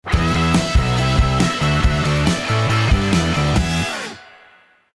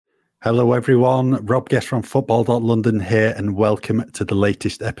Hello everyone, Rob Guest from Football.London here and welcome to the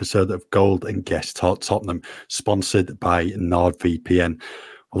latest episode of Gold and Guest Talk Tottenham, sponsored by NordVPN.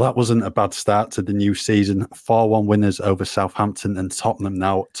 Well, that wasn't a bad start to the new season. 4-1 winners over Southampton and Tottenham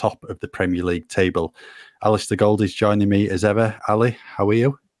now top of the Premier League table. Alistair Gold is joining me as ever. Ali, how are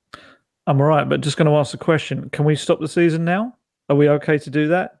you? I'm all right, but just going to ask a question. Can we stop the season now? Are we okay to do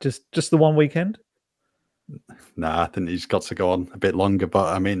that? Just the one weekend? Nah, I think he's got to go on a bit longer.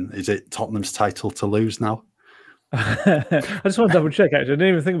 But I mean, is it Tottenham's title to lose now? I just want to double check, actually. I didn't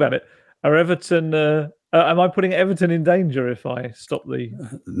even think about it. Are Everton... am I putting Everton in danger if I stop the...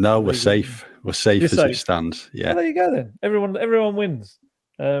 No, we're safe. We're safe as it stands. Yeah. Well, there you go then. Everyone wins.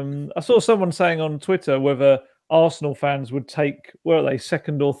 I saw someone saying on Twitter whether Arsenal fans would take, where are they,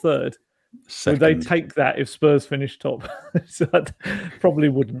 second or third? Second. Would they take that if Spurs finish top? So probably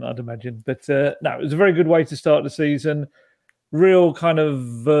wouldn't, I'd imagine. But no, it was a very good way to start the season. Real kind of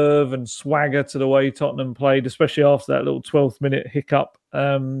verve and swagger to the way Tottenham played, especially after that little 12th minute hiccup.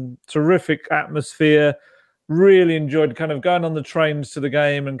 Terrific atmosphere. Really enjoyed kind of going on the trains to the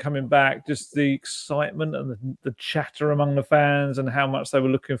game and coming back. Just the excitement and the chatter among the fans and how much they were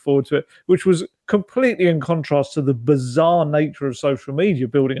looking forward to it, which was completely in contrast to the bizarre nature of social media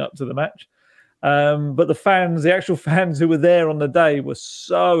building up to the match. But the actual fans who were there on the day were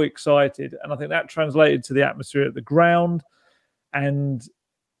so excited. And I think that translated to the atmosphere at the ground and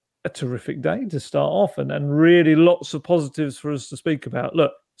a terrific day to start off and really lots of positives for us to speak about.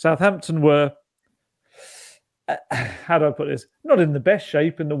 Look, Southampton were... how do I put this? Not in the best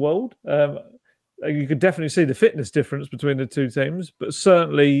shape in the world. You could definitely see the fitness difference between the two teams, but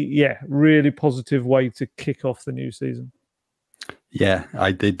certainly, really positive way to kick off the new season. Yeah,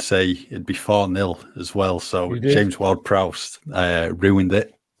 I did say it'd be 4-0 as well. So James Ward-Prowse ruined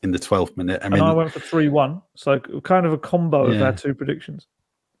it in the 12th minute. I went for 3-1. So kind of a combo of our two predictions.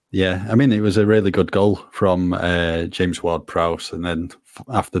 Yeah, I mean, it was a really good goal from James Ward-Prowse. And then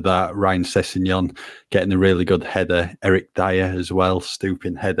after that, Ryan Sessegnon getting a really good header. Eric Dyer as well,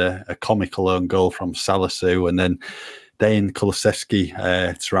 stooping header. A comical own goal from Salisu. And then Dejan Kulusevski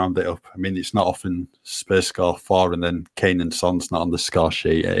to round it up. I mean, it's not often Spurs score 4 and then Kane and Son's not on the score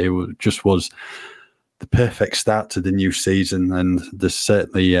sheet. It just was the perfect start to the new season. And there's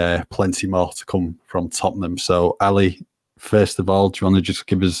certainly plenty more to come from Tottenham. So, Ali, first of all, do you want to just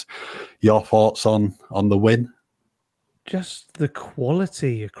give us your thoughts on the win? Just the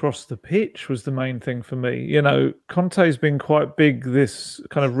quality across the pitch was the main thing for me. You know, Conte's been quite big this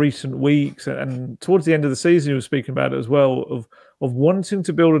kind of recent weeks, and towards the end of the season, he was speaking about it as well, of wanting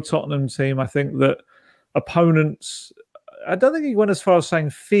to build a Tottenham team. I think that opponents, I don't think he went as far as saying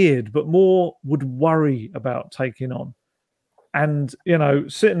feared, but more would worry about taking on. And, you know,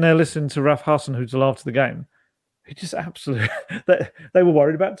 sitting there listening to Ralph Hasenhüttl after the game, he just absolutely... they were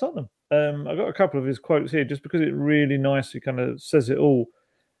worried about Tottenham. I've got a couple of his quotes here just because it really nicely kind of says it all.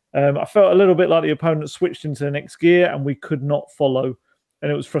 I felt a little bit like the opponent switched into the next gear and we could not follow.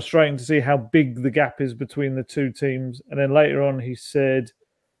 And it was frustrating to see how big the gap is between the two teams. And then later on he said,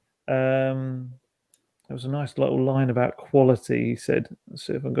 there was a nice little line about quality. He said, let's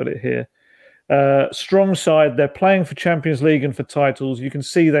see if I've got it here. Strong side, they're playing for Champions League and for titles. You can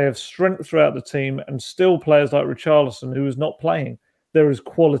see they have strength throughout the team and still players like Richarlison, who is not playing. There is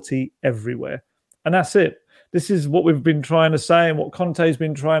quality everywhere. And that's it. This is what we've been trying to say and what Conte's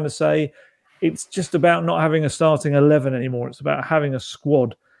been trying to say. It's just about not having a starting 11 anymore. It's about having a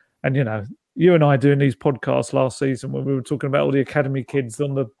squad. And, you know, you and I doing these podcasts last season when we were talking about all the academy kids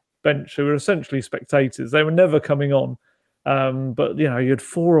on the bench who were essentially spectators. They were never coming on. But, you know, you had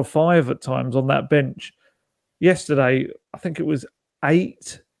 4 or 5 at times on that bench. Yesterday, I think it was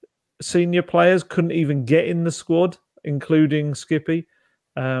 8 senior players couldn't even get in the squad, including Skippy.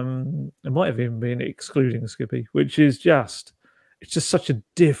 It might have even been excluding Skippy, which is it's just such a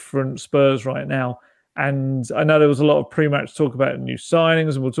different Spurs right now. And I know there was a lot of pre-match talk about new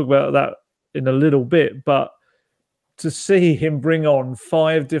signings, and we'll talk about that in a little bit. But to see him bring on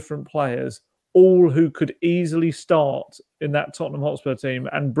 5 different players, all who could easily start in that Tottenham Hotspur team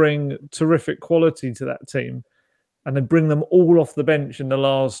and bring terrific quality to that team, and then bring them all off the bench in the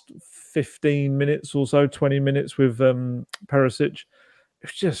last 15 minutes or so, 20 minutes with Perisic.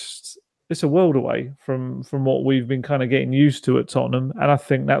 It's a world away from what we've been kind of getting used to at Tottenham. And I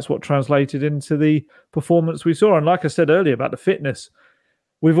think that's what translated into the performance we saw. And like I said earlier about the fitness,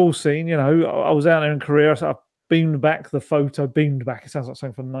 we've all seen, you know, I was out there in Korea, so I beamed back the photo. Beamed back, it sounds like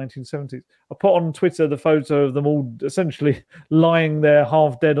something from the 1970s. I put on Twitter the photo of them all essentially lying there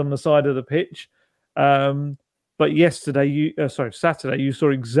half dead on the side of the pitch. But Saturday, you saw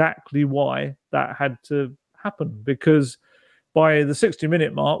exactly why that had to happen, because by the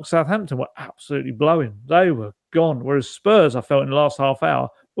 60-minute mark, Southampton were absolutely blowing. They were gone. Whereas Spurs, I felt in the last half hour,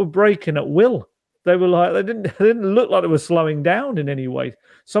 were breaking at will. They were like, they didn't look like they were slowing down in any way.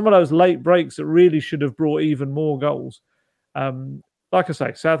 Some of those late breaks that really should have brought even more goals. Like I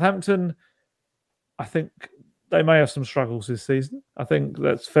say, Southampton, I think they may have some struggles this season. I think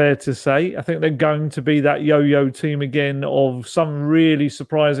that's fair to say. I think they're going to be that yo-yo team again of some really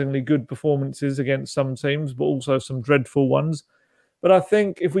surprisingly good performances against some teams, but also some dreadful ones. But I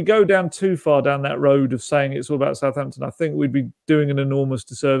think if we go down too far down that road of saying it's all about Southampton, I think we'd be doing an enormous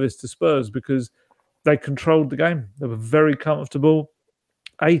disservice to Spurs because they controlled the game. They were very comfortable.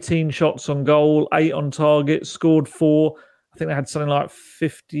 18 shots on goal, 8 on target, scored 4. I think they had something like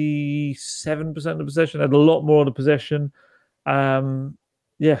 57% of the possession. They had a lot more of the possession.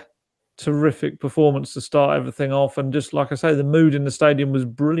 Terrific performance to start everything off. And just like I say, the mood in the stadium was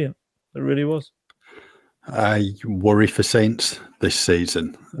brilliant. It really was. I worry for Saints this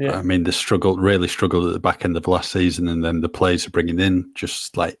season. Yeah. I mean, they really struggled at the back end of last season, and then the players are bringing in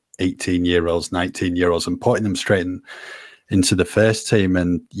just like 18-year-olds, 19-year-olds and putting them straight into the first team.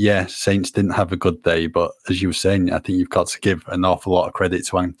 And yeah, Saints didn't have a good day, but as you were saying, I think you've got to give an awful lot of credit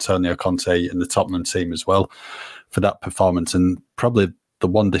to Antonio Conte and the Tottenham team as well for that performance. And probably the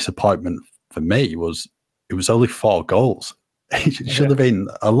one disappointment for me was it was only 4 goals. It should have been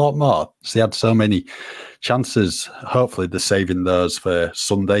a lot more. So they had so many chances. Hopefully they're saving those for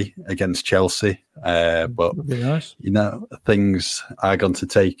Sunday against Chelsea. But, that'd be nice. Things are going to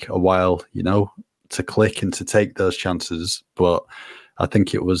take a while, to click and to take those chances. But I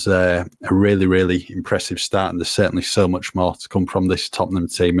think it was a really, really impressive start. And there's certainly so much more to come from this Tottenham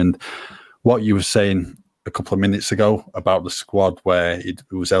team. And what you were saying a couple of minutes ago about the squad where it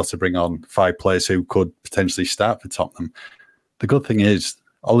was able to bring on 5 players who could potentially start for Tottenham. The good thing is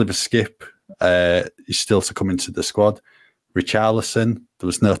Oliver Skipp is still to come into the squad. Richarlison, there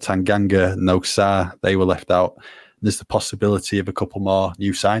was no Tanganga, no Sarr. They were left out. There's the possibility of a couple more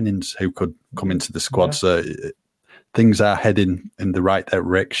new signings who could come into the squad. Yeah. So things are heading in the right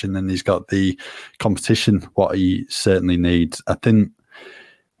direction, and he's got the competition, what he certainly needs. I think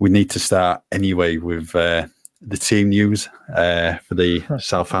we need to start anyway with the team news for the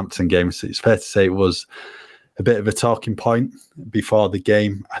Southampton game. So it's fair to say it was a bit of a talking point before the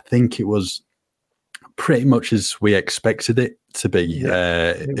game. I think it was pretty much as we expected it to be.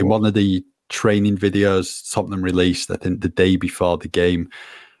 In one of the training videos Tottenham released, I think the day before the game,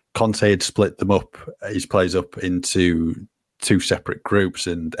 Conte had split them up, his players up into 2 separate groups,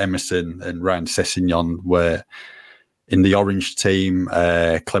 and Emerson and Ryan Sessegnon were in the orange team,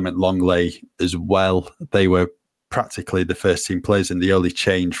 Clement Longley as well. They were practically the first team players, and the only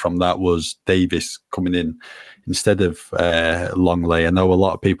change from that was Davis coming in instead of Longley. I know a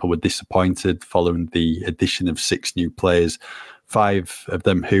lot of people were disappointed following the addition of 6 new players, 5 of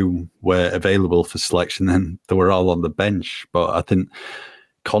them who were available for selection, and they were all on the bench. But I think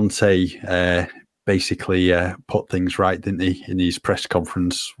Conte basically put things right, didn't he, in his press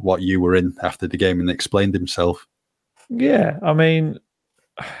conference, what you were in after the game, and explained himself. Yeah, I mean,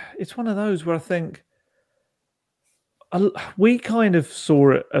 it's one of those where I think we kind of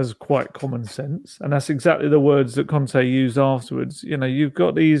saw it as quite common sense, and that's exactly the words that Conte used afterwards. You've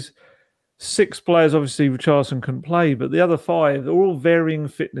got these 6 players, obviously Richarlison couldn't play, but the other 5, they're all varying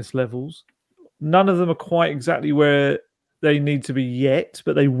fitness levels. None of them are quite exactly where they need to be yet,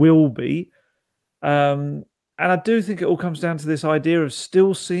 but they will be. And I do think it all comes down to this idea of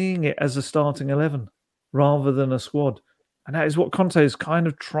still seeing it as a starting 11 rather than a squad. And that is what Conte is kind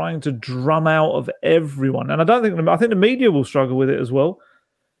of trying to drum out of everyone. And I think the media will struggle with it as well.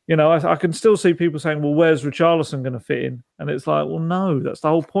 I can still see people saying, well, where's Richarlison going to fit in? And it's like, well, no, that's the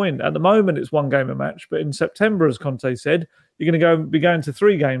whole point. At the moment, it's 1 game a match. But in September, as Conte said, you're going to be going to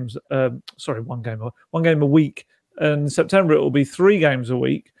 3 games. 1 game a week. And in September, it will be 3 games a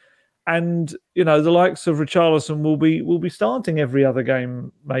week. And, the likes of Richarlison will be starting every other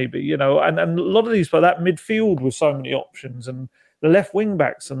game, maybe, and a lot of these, by that midfield with so many options, and the left wing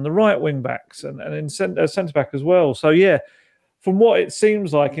backs and the right wing backs and in centre back as well. So, yeah, from what it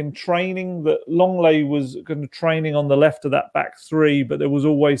seems like in training, that Longley was going to training on the left of that back 3, but there was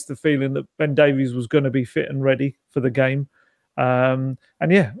always the feeling that Ben Davies was going to be fit and ready for the game. And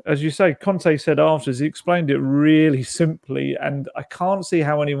yeah, as you say, Conte said afterwards, he explained it really simply, and I can't see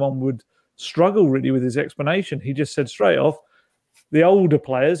how anyone would struggle really with his explanation. He just said straight off, the older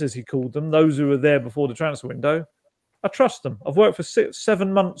players, as he called them, those who were there before the transfer window, I trust them. I've worked for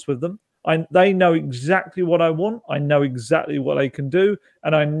 7 months with them. They know exactly what I want. I know exactly what they can do,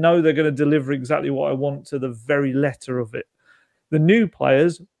 and I know they're going to deliver exactly what I want to the very letter of it. The new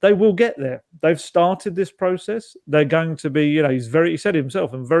players, they will get there. They've started this process. They're going to be, he said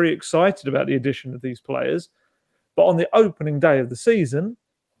himself, I'm very excited about the addition of these players. But on the opening day of the season,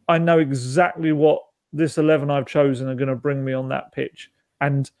 I know exactly what this 11 I've chosen are going to bring me on that pitch.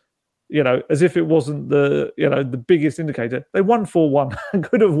 And, as if it wasn't the biggest indicator, they won 4-1 and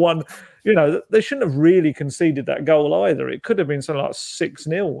could have won. They shouldn't have really conceded that goal either. It could have been something like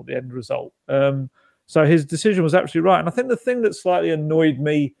 6-0, the end result. So his decision was absolutely right. And I think the thing that slightly annoyed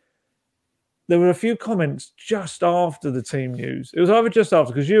me, there were a few comments just after the team news. It was either just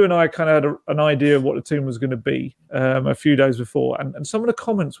after, because you and I kind of had an idea of what the team was going to be a few days before. And some of the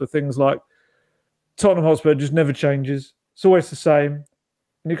comments were things like, Tottenham Hotspur just never changes. It's always the same.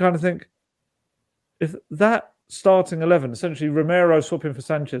 And you kind of think, if that starting 11, essentially Romero swapping for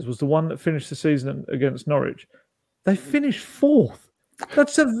Sanchez, was the one that finished the season against Norwich, they finished 4th.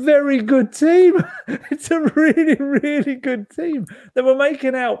 That's a very good team. It's a really, really good team. They were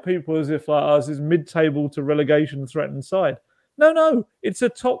making out people as if like us is mid-table to relegation threatened side. No. It's a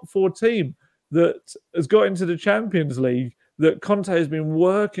top 4 team that has got into the Champions League that Conte has been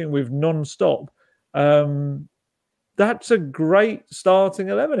working with non-stop. That's a great starting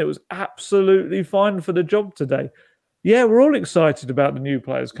 11. It was absolutely fine for the job today. Yeah, we're all excited about the new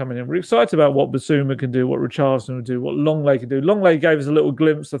players coming in. We're excited about what Basuma can do, what Richarlison will do, what Longley can do. Longley gave us a little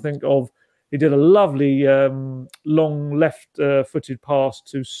glimpse, I think, of he did a lovely long left-footed pass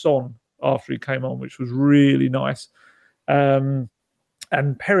to Son after he came on, which was really nice. And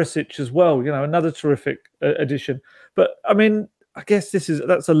Perisic as well, another terrific addition. But, I mean, I guess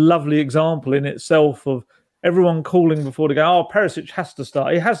that's a lovely example in itself of everyone calling before they go, oh, Perisic has to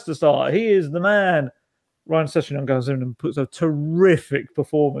start. He has to start. He is the man. Ryan Sessegnon goes in and puts a terrific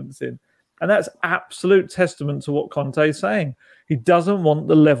performance in. And that's absolute testament to what Conte is saying. He doesn't want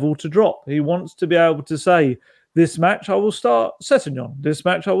the level to drop. He wants to be able to say, this match I will start Sessegnon. This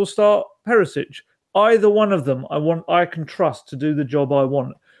match I will start Perisic. Either one of them I can trust to do the job I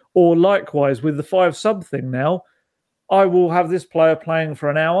want. Or likewise, with the 5 sub thing now, I will have this player playing for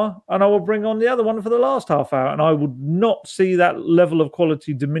an hour and I will bring on the other one for the last half hour. And I would not see that level of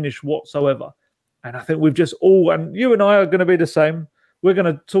quality diminish whatsoever. And I think we've just and you and I are going to be the same. We're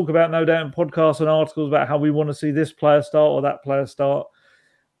going to talk about, no doubt, in podcasts and articles about how we want to see this player start or that player start.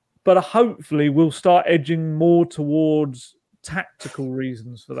 But hopefully we'll start edging more towards tactical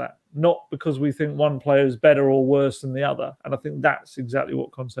reasons for that, not because we think one player is better or worse than the other. And I think that's exactly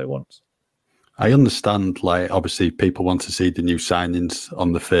what Conte wants. I understand, obviously people want to see the new signings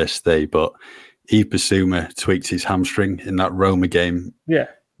on the first day, but Yves Bissouma tweaked his hamstring in that Roma game. Yeah.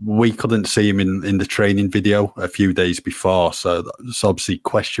 We couldn't see him in the training video a few days before, so there's obviously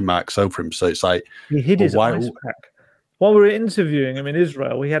question marks over him. So it's like... He hid his ice pack. While we were interviewing him in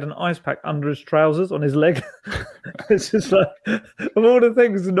Israel, he had an ice pack under his trousers on his leg. It's just like, of all the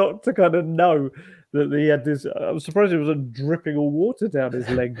things not to kind of know that he had this... I was surprised it wasn't dripping all water down his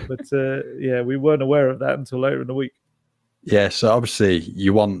leg, but we weren't aware of that until later in the week. Yeah, so obviously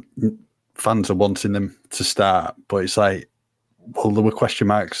fans are wanting them to start, but it's like, well, there were question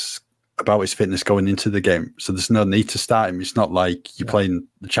marks about his fitness going into the game, so there's no need to start him. It's not like you're playing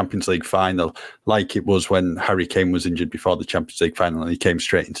the Champions League final like it was when Harry Kane was injured before the Champions League final and he came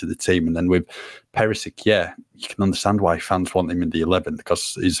straight into the team. And then with Perisic, you can understand why fans want him in the 11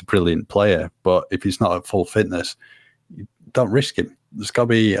 because he's a brilliant player, but if he's not at full fitness, you don't risk him. There's got to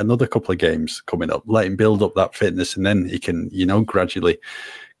be another couple of games coming up. Let him build up that fitness and then he can, gradually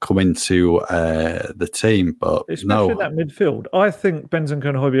come into the team. But especially that midfield, I think Bentancur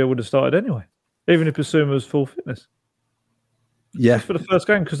and Højbjerg would have started anyway, even if Basuma was full fitness. Yeah, just for the first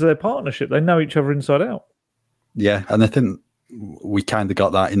game because of their partnership, they know each other inside out. Yeah, and I think we kind of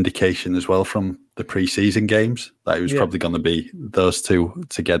got that indication as well from the pre-season games that it was probably going to be those two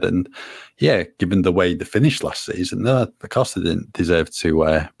together. And given the way they finished last season, of course they didn't deserve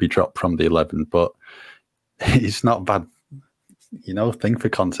to be dropped from the 11. But it's not bad. Thing for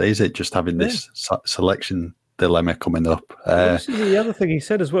Conte, is it? Just having this selection dilemma coming up. This is the other thing he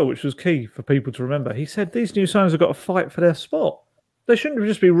said as well, which was key for people to remember. He said these new signings have got to fight for their spot. They shouldn't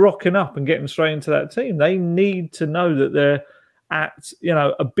just be rocking up and getting straight into that team. They need to know that they're at,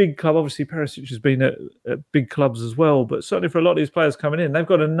 a big club. Obviously, Perisic has been at big clubs as well, but certainly for a lot of these players coming in, they've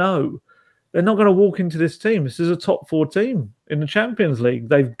got to know they're not going to walk into this team. This is a top 4 team in the Champions League.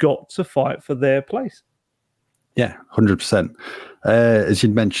 They've got to fight for their place. Yeah, 100%. As you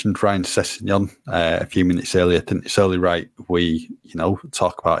mentioned, Ryan Sessegnon a few minutes earlier, I think it's only right we,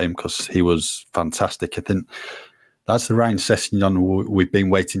 talk about him because he was fantastic. I think that's the Ryan Sessegnon we've been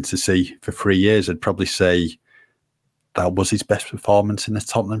waiting to see for 3 years. I'd probably say that was his best performance in the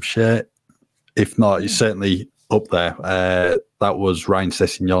Tottenham shirt. If not, it's certainly up there. That was Ryan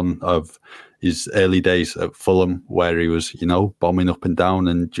Sessegnon of his early days at Fulham, where he was, bombing up and down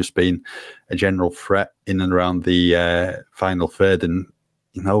and just being a general threat in and around the final third. And,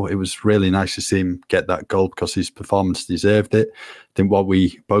 it was really nice to see him get that goal because his performance deserved it. I think what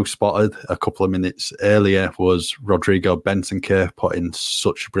we both spotted a couple of minutes earlier was Rodrigo Bentancur putting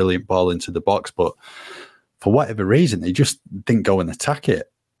such a brilliant ball into the box, but for whatever reason, he just didn't go and attack it.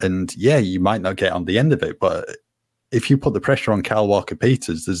 And yeah, you might not get on the end of it, but if you put the pressure on Kyle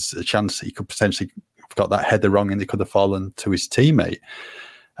Walker-Peters, there's a chance that he could potentially have got that header wrong and he could have fallen to his teammate.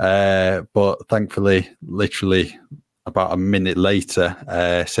 But thankfully, literally about a minute later,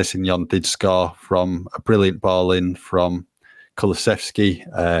 Sessegnon did score from a brilliant ball in from Kulusevski.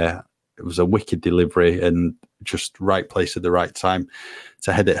 It was a wicked delivery and just right place at the right time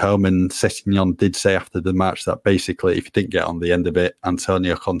to head it home. And Sessegnon did say after the match that basically, if he didn't get on the end of it,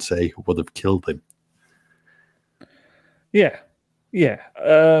 Antonio Conte would have killed him. Yeah,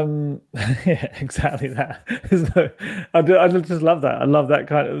 exactly that. I just love that. I love that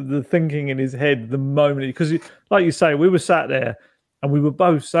kind of the thinking in his head the moment, because like you say, we were sat there and we were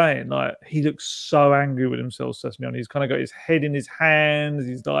both saying, like, he looks so angry with himself, Sessegnon. He's kind of got his head in his hands.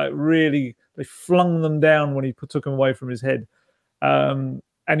 He's like really, they flung them down when he took them away from his head. And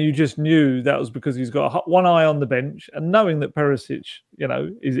you just knew that was because he's got one eye on the bench, and knowing that Perisic,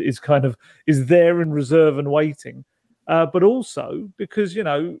 is there in reserve and waiting. But also because,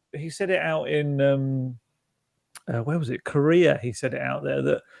 he said it out in, where was it? Korea. He said it out there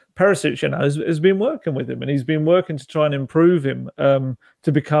that Perisic, has been working with him, and he's been working to try and improve him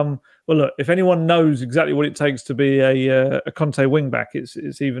to become, well, look, if anyone knows exactly what it takes to be a Conte wingback,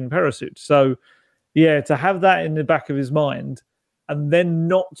 it's even Perisic. So, yeah, to have that in the back of his mind and then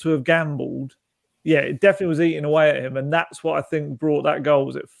not to have gambled, yeah, it definitely was eating away at him. And that's what I think brought that goal.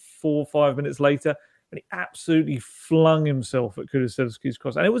 Was it 4 or 5 minutes later? And he absolutely flung himself at Kulusevski's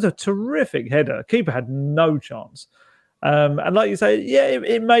cross. And it was a terrific header. Keeper had no chance. And like you say, yeah,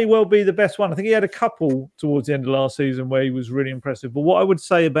 it may well be the best one. I think he had a couple towards the end of last season where he was really impressive. But what I would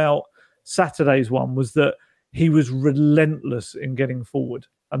say about Saturday's one was that he was relentless in getting forward.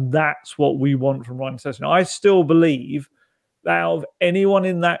 And that's what we want from Ryan Sessegnon. I still believe that out of anyone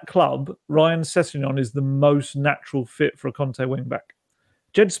in that club, Ryan Sessegnon is the most natural fit for a Conte wingback.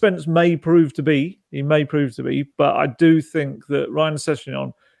 Jed Spence may prove to be, but I do think that Ryan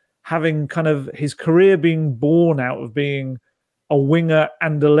Sessegnon, having kind of his career being born out of being a winger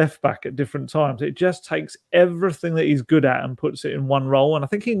and a left back at different times, it just takes everything that he's good at and puts it in one role. And I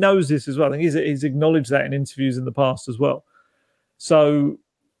think he knows this as well. I think he's acknowledged that in interviews in the past as well. So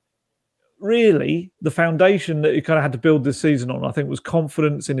really, the foundation that he kind of had to build this season on, I think, was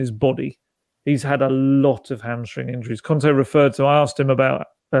confidence in his body. He's had a lot of hamstring injuries. Conte referred to, I asked him about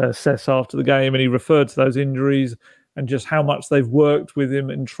Cess after the game, and he referred to those injuries and just how much they've worked with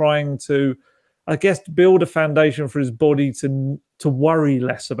him in trying to, I guess, build a foundation for his body to worry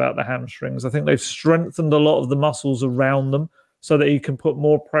less about the hamstrings. I think they've strengthened a lot of the muscles around them so that he can put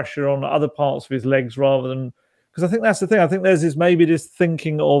more pressure on other parts of his legs rather than, because I think that's the thing. I think there's this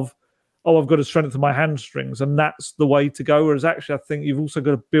thinking of, I've got to strengthen my hamstrings, and that's the way to go. Whereas actually, I think you've also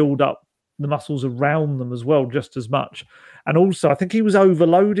got to build up the muscles around them as well, just as much. And also, I think he was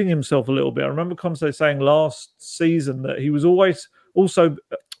overloading himself a little bit. I remember Conte saying last season that he was always also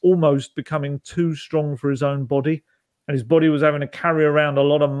almost becoming too strong for his own body. And his body was having to carry around a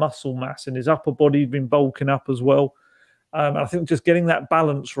lot of muscle mass, and his upper body had been bulking up as well. I think just getting that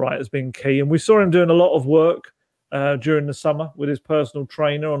balance right has been key. And we saw him doing a lot of work during the summer with his personal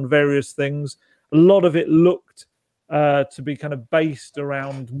trainer on various things. A lot of it looked to be kind of based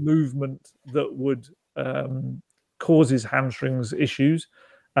around movement that would cause his hamstrings issues.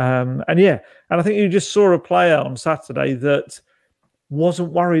 And I think you just saw a player on Saturday that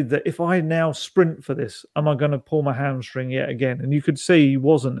wasn't worried that if I now sprint for this, am I going to pull my hamstring yet again? And you could see he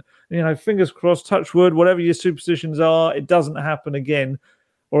wasn't. Fingers crossed, touch wood, whatever your superstitions are, it doesn't happen again,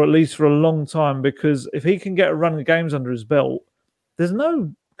 or at least for a long time, because if he can get a run of games under his belt, there's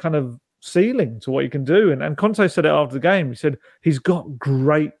no kind of ceiling to what he can do. And Conte said it after the game. He said he's got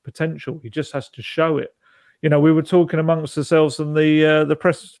great potential. He just has to show it. We were talking amongst ourselves in the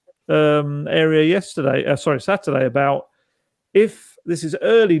press area Saturday, about if this is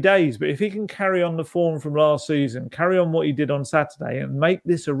early days, but if he can carry on the form from last season, carry on what he did on Saturday and make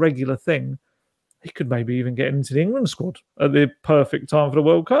this a regular thing, he could maybe even get into the England squad at the perfect time for the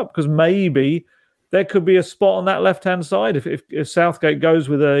World Cup, because maybe there could be a spot on that left-hand side if Southgate goes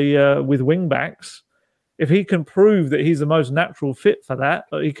with wing backs. If he can prove that he's the most natural fit for that,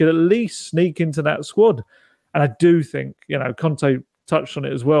 he could at least sneak into that squad. And I do think, Conte touched on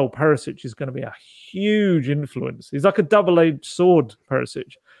it as well, Perisic is going to be a huge influence. He's like a double-edged sword,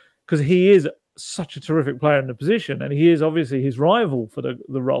 Perisic, because he is such a terrific player in the position, and he is obviously his rival for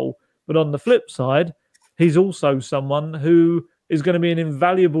the role. But on the flip side, he's also someone who is going to be an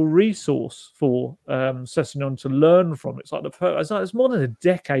invaluable resource for Sessegnon to learn from. It's like it's more than a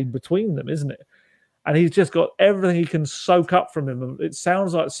decade between them, isn't it? And he's just got everything he can soak up from him. It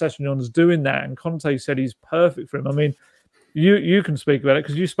sounds like Sessegnon's doing that, and Conte said he's perfect for him. I mean, you can speak about it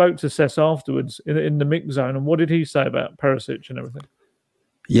because you spoke to Sess afterwards in the mix zone, and what did he say about Perisic and everything?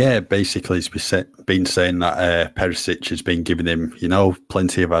 Yeah, basically he's been saying that Perisic has been giving him,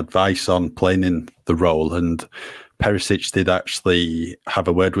 plenty of advice on playing in the role, and Perisic did actually have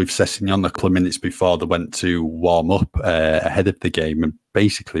a word with Sessegnon a couple of minutes before they went to warm up ahead of the game, and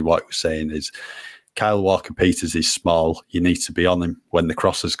basically what he was saying is Kyle Walker-Peters is small. You need to be on him when the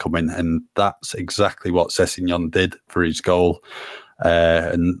crosses come in, and that's exactly what Sessegnon did for his goal.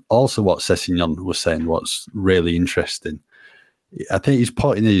 And also what Sessegnon was saying was really interesting. I think he's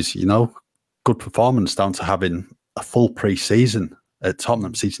putting his, good performance down to having a full pre-season at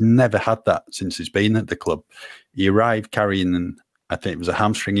Tottenham. So he's never had that since he's been at the club. He arrived carrying, I think it was a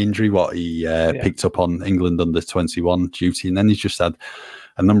hamstring injury, what he picked up on England under-21 duty, and then he's just had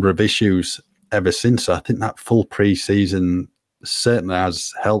a number of issues ever since. So I think that full pre-season certainly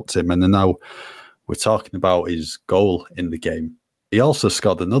has helped him. And then now we're talking about his goal in the game. He also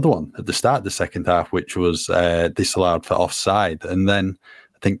scored another one at the start of the second half, which was disallowed for offside. And then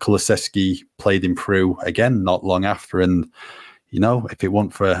I think Kulusevski played him through again not long after. And, if it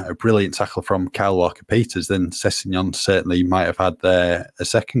weren't for a brilliant tackle from Kyle Walker-Peters, then Sessegnon certainly might have had a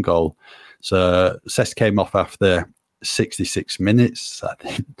second goal. So Sess came off after 66 minutes. I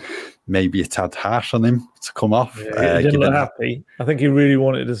think maybe a tad harsh on him to come off. Yeah, he didn't look happy. I think he really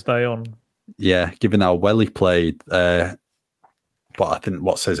wanted to stay on. Yeah, given how well he played. But I think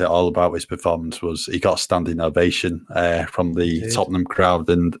what says it all about his performance was he got a standing ovation from the Tottenham crowd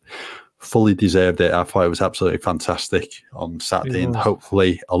and fully deserved it. I thought it was absolutely fantastic on Saturday, and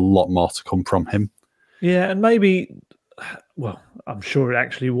hopefully a lot more to come from him. Yeah, and maybe, well, I'm sure it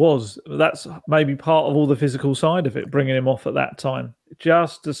actually was. That's maybe part of all the physical side of it, bringing him off at that time.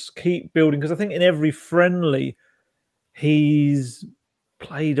 Just to keep building, because I think in every friendly, he's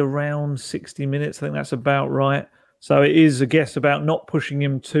played around 60 minutes. I think that's about right. So it is, I guess, about not pushing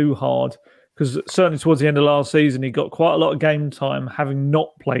him too hard, because certainly towards the end of last season, he got quite a lot of game time, having not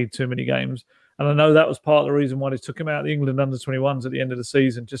played too many games. And I know that was part of the reason why they took him out of the England under-21s at the end of the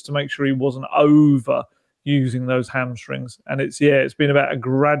season, just to make sure he wasn't over using those hamstrings. And it's been about a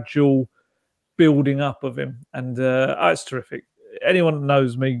gradual building up of him. And it's terrific. Anyone that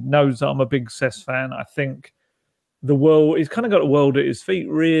knows me knows that I'm a big Sess fan. I think he's kind of got the world at his feet,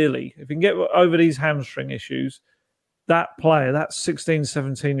 really. If he can get over these hamstring issues, that player, that 16,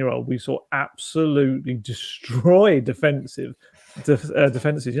 17-year-old, we saw absolutely destroy defenses.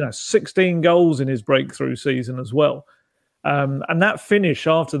 16 goals in his breakthrough season as well. And that finish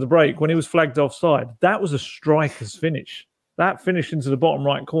after the break, when he was flagged offside, that was a striker's finish. That finish into the bottom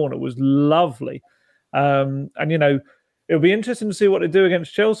right corner was lovely. And, it'll be interesting to see what they do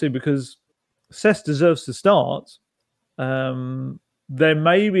against Chelsea, because Sess deserves to start. There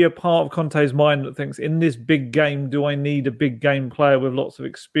may be a part of Conte's mind that thinks, in this big game, do I need a big game player with lots of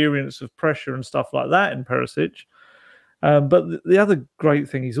experience of pressure and stuff like that in Perisic? But the other great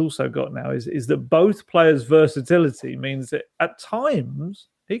thing he's also got now is that both players' versatility means that at times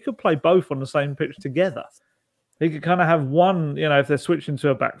he could play both on the same pitch together. He could kind of have one, if they're switching to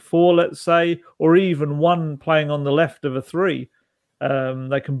a back four, let's say, or even one playing on the left of a three.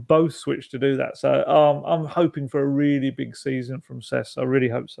 They can both switch to do that. So I'm hoping for a really big season from Sess. I really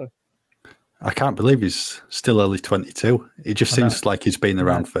hope so. I can't believe he's still only 22. It just seems like he's been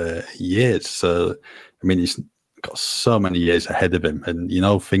around for years. So, he's got so many years ahead of him. And,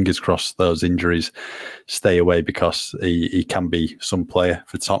 fingers crossed those injuries stay away, because he can be some player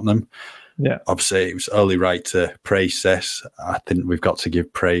for Tottenham. Yeah. Obviously, it was only right to praise Sess. I think we've got to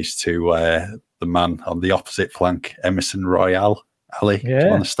give praise to the man on the opposite flank, Emerson Royale. Ali, do you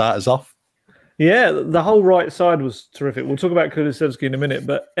want to start us off? Yeah, the whole right side was terrific. We'll talk about Kulusevski in a minute,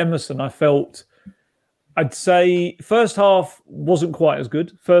 but Emerson, I'd say first half wasn't quite as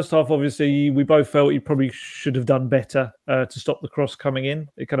good. First half, obviously, we both felt he probably should have done better to stop the cross coming in.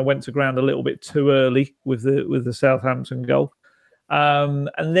 It kind of went to ground a little bit too early with the Southampton goal. And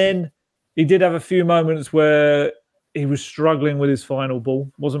then he did have a few moments where he was struggling with his final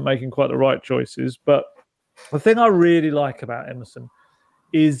ball, wasn't making quite the right choices. But the thing I really like about Emerson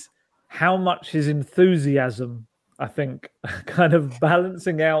is how much his enthusiasm, I think, kind of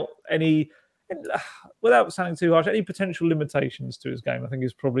balancing out any without sounding too harsh, any potential limitations to his game, I think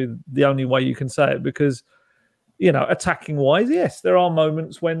is probably the only way you can say it, because, attacking wise, yes, there are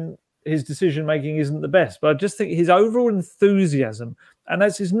moments when his decision making isn't the best, but I just think his overall enthusiasm, and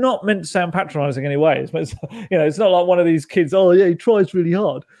this is not meant to sound patronising in any way. It's not like one of these kids, oh yeah, he tries really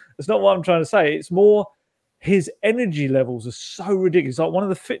hard. That's not what I'm trying to say. It's more his energy levels are so ridiculous. Like one of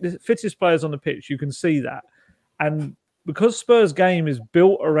the fittest players on the pitch, you can see that. And because Spurs' game is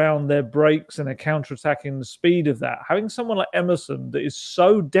built around their breaks and their counter-attacking, the speed of that, having someone like Emerson that is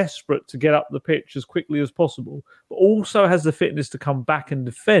so desperate to get up the pitch as quickly as possible, but also has the fitness to come back and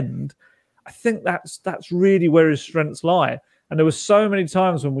defend, I think that's really where his strengths lie. And there were so many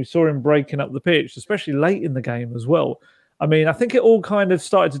times when we saw him breaking up the pitch, especially late in the game as well. I mean, I think it all kind of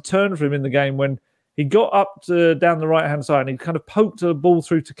started to turn for him in the game when he got up down the right-hand side and he kind of poked a ball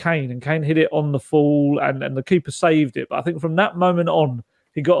through to Kane, and Kane hit it on the full, and the keeper saved it. But I think from that moment on,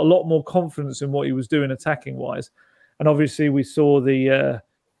 he got a lot more confidence in what he was doing attacking-wise. And obviously we saw the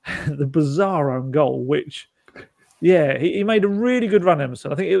bizarre own goal, which, yeah, he made a really good run,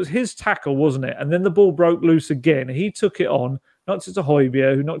 Emerson. I think it was his tackle, wasn't it? And then the ball broke loose again. He took it on, knocked it to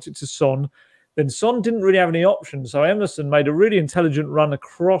Højbjerg, who knocked it to Son. Then Son didn't really have any options, so Emerson made a really intelligent run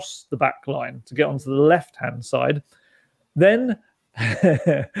across the back line to get onto the left-hand side. Then,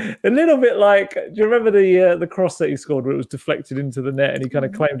 a little bit like, do you remember the cross that he scored where it was deflected into the net and he kind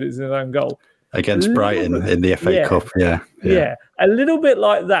of claimed it as his own goal? Against Brighton in the FA Cup, yeah. A little bit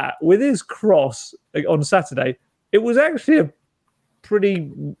like that. With his cross on Saturday, it was actually a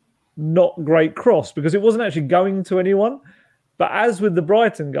pretty not great cross because it wasn't actually going to anyone. But as with the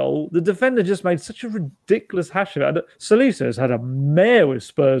Brighton goal, the defender just made such a ridiculous hash of it. Salisa has had a mare with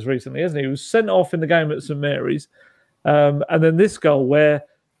Spurs recently, hasn't he? He was sent off in the game at St Mary's. And then this goal where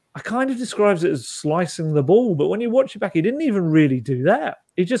I kind of describes it as slicing the ball. But when you watch it back, he didn't even really do that.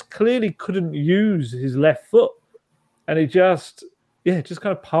 He just clearly couldn't use his left foot. And he just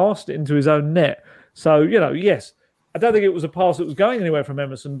kind of passed it into his own net. So, yes, I don't think it was a pass that was going anywhere from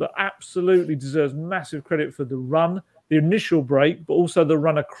Emerson, but absolutely deserves massive credit for the run, the initial break, but also the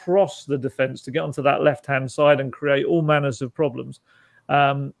run across the defence to get onto that left-hand side and create all manners of problems.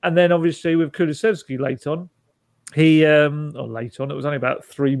 And then obviously with Kulusevski late on, it was only about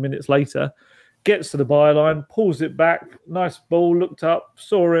 3 minutes later, gets to the byline, pulls it back, nice ball, looked up,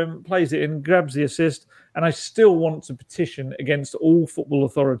 saw him, plays it in, grabs the assist. And I still want to petition against all football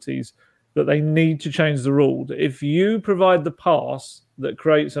authorities that they need to change the rule. If you provide the pass that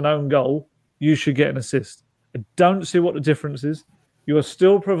creates an own goal, you should get an assist. I don't see what the difference is. You are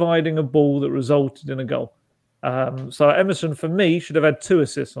still providing a ball that resulted in a goal. So Emerson, for me, should have had 2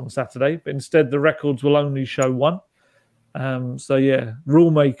 assists on Saturday, but instead the records will only show 1.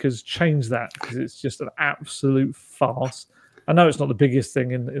 Rule makers change that because it's just an absolute farce. I know it's not the biggest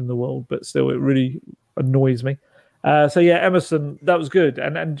thing in the world, but still it really annoys me. Emerson, that was good.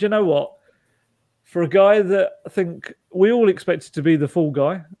 And do you know what? For a guy that I think we all expected to be the fall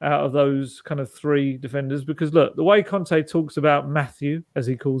guy out of those kind of 3 defenders, because look, the way Conte talks about Matthew, as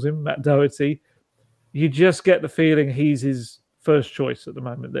he calls him, Matt Doherty, you just get the feeling he's his first choice at the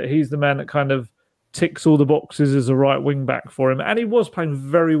moment, that he's the man that kind of ticks all the boxes as a right wing back for him. And he was playing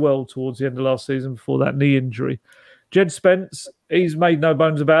very well towards the end of last season before that knee injury. Jed Spence, he's made no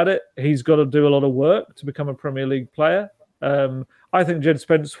bones about it. He's got to do a lot of work to become a Premier League player. I think Jed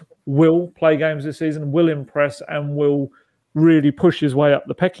Spence will play games this season, will impress, and will really push his way up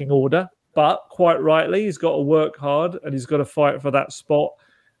the pecking order. But quite rightly, he's got to work hard and he's got to fight for that spot.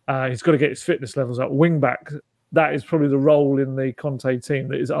 He's got to get his fitness levels up. Wing back, that is probably the role in the Conte team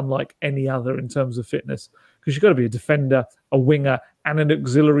that is unlike any other in terms of fitness, because you've got to be a defender, a winger, and an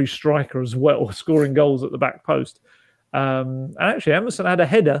auxiliary striker as well, scoring goals at the back post. And actually, Emerson had a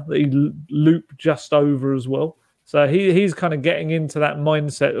header that he looped just over as well. So he's kind of getting into that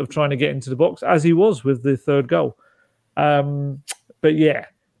mindset of trying to get into the box, as he was with the 3rd goal. But yeah,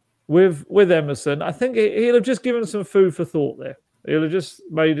 with Emerson, I think he'll have just given some food for thought there. He'll have just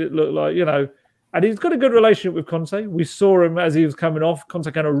made it look like, and he's got a good relationship with Conte. We saw him as he was coming off. Conte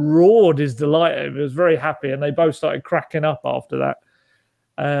kind of roared his delight at him. He was very happy, and they both started cracking up after that.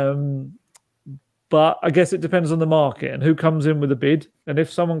 But I guess it depends on the market and who comes in with a bid. And if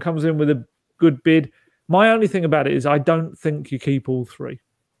someone comes in with a good bid, my only thing about it is I don't think you keep all 3.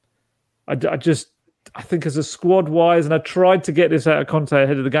 I think as a squad-wise, and I tried to get this out of Conte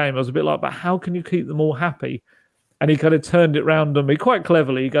ahead of the game, I was a bit like, but how can you keep them all happy? And he kind of turned it round on me quite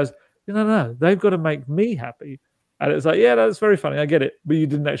cleverly. He goes, no, they've got to make me happy. And it's like, yeah, that's very funny. I get it. But you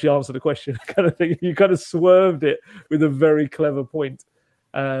didn't actually answer the question kind of thing. You kind of swerved it with a very clever point.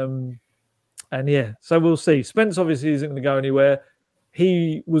 So we'll see. Spence obviously isn't going to go anywhere.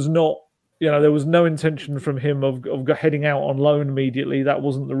 He was not there was no intention from him of heading out on loan immediately. That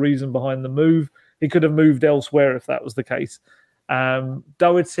wasn't the reason behind the move. He could have moved elsewhere if that was the case.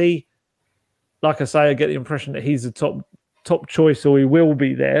 Doherty, like I say, I get the impression that he's a top choice, or he will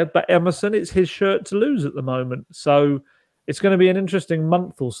be there. But Emerson, it's his shirt to lose at the moment. So it's going to be an interesting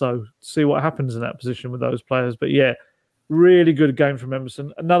month or so to see what happens in that position with those players. But yeah, really good game from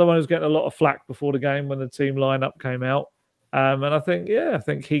Emerson. Another one who's getting a lot of flack before the game when the team lineup came out. And I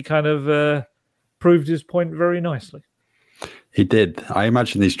think he kind of proved his point very nicely. He did. I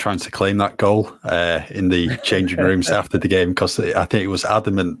imagine he's trying to claim that goal in the changing rooms after the game, because I think it was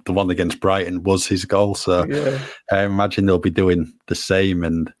adamant the one against Brighton was his goal. So I imagine they'll be doing the same.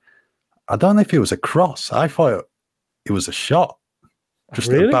 And I don't know if it was a cross. I thought it was a shot.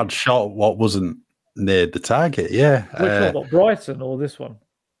 Just a bad shot, what wasn't near the target. Yeah. Which one? What, Brighton or this one?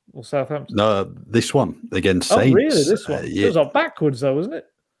 Or Southampton? No, this one against Saints. Oh, really? This one? It was like backwards though, wasn't it?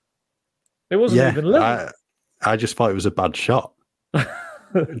 It wasn't even level. I just thought it was a bad shot.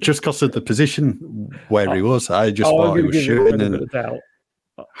 Just because of the position where he was. I just thought he was shooting and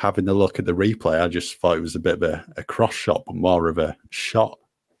having a look at the replay. I just thought it was a bit of a cross shot, but more of a shot.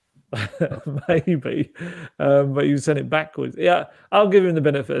 Maybe. But you sent it backwards. Yeah, I'll give him the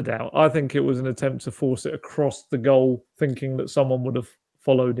benefit of the doubt. I think it was an attempt to force it across the goal, thinking that someone would have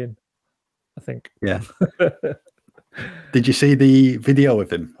followed in. I think. Yeah. Did you see the video of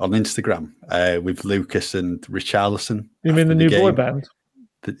him on Instagram with Lucas and Richarlison? You mean the new boy band?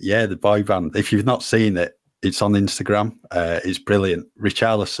 The boy band. If you've not seen it, it's on Instagram. It's brilliant.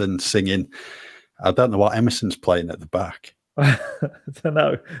 Richarlison singing. I don't know what Emerson's playing at the back. I don't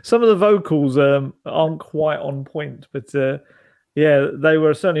know. Some of the vocals aren't quite on point, but they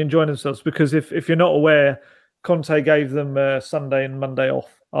were certainly enjoying themselves, because if you're not aware, Conte gave them Sunday and Monday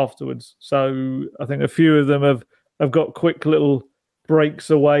off afterwards. So I think a few of them have got quick little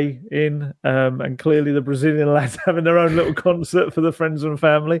breaks away in, and clearly the Brazilian lads having their own little concert for the friends and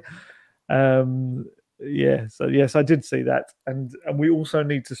family. So yes, I did see that. And we also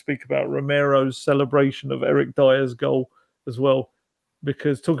need to speak about Romero's celebration of Eric Dyer's goal as well,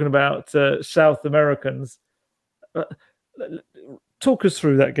 because talking about South Americans, talk us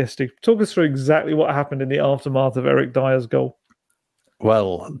through that, Guesty. Talk us through exactly what happened in the aftermath of Eric Dyer's goal.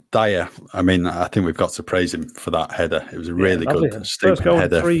 Well, Dyer, I mean, I think we've got to praise him for that header. It was a really good, stupid First goal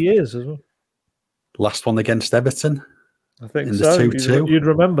header. In 3 years as well. Last one against Everton. I think in so. The 2-2. You'd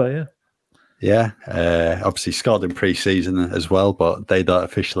remember, yeah. Yeah. Obviously scored in pre-season as well, but they don't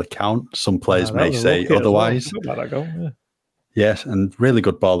officially count. Some players may say otherwise. Well. That goal, yeah. Yes, and really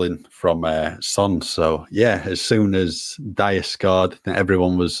good balling from Son. So, yeah, as soon as Dyer scored,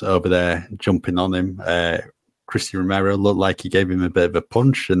 everyone was over there jumping on him. Cristian Romero looked like he gave him a bit of a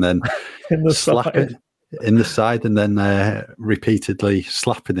punch, and then in the side, and then repeatedly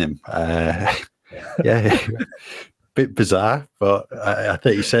slapping him. Bit bizarre, but I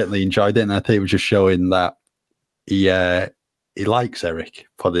think he certainly enjoyed it, and I think it was just showing that he likes Eric,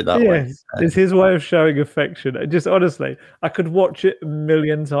 put it that way. It's his way of showing affection. Just honestly, I could watch it a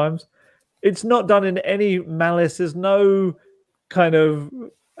million times. It's not done in any malice. There's no kind of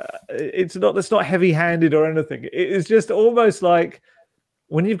it's not heavy-handed or anything. It's just almost like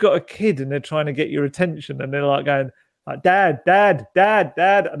when you've got a kid and they're trying to get your attention, and they're like going, Dad, Dad, Dad,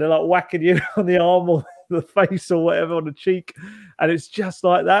 Dad, and they're like whacking you on the arm or the face or whatever, on the cheek, and it's just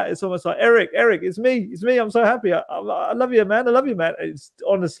like that. It's almost like, Eric, it's me, I'm so happy, I love you, man, It's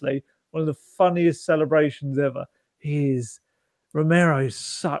honestly one of the funniest celebrations ever. Romero is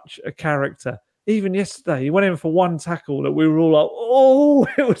such a character. Even yesterday, he went in for one tackle that we were all like, oh,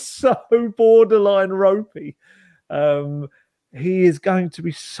 it was so borderline ropey. He is going to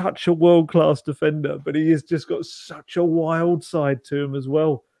be such a world-class defender, but he has just got such a wild side to him as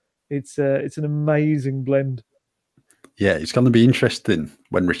well. It's an amazing blend. Yeah, it's going to be interesting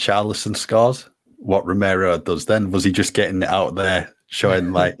when Richarlison scores, what Romero does then. Was he just getting it out there,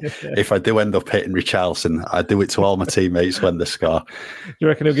 showing like, if I do end up hitting Richarlison, I do it to all my teammates when they score? Do you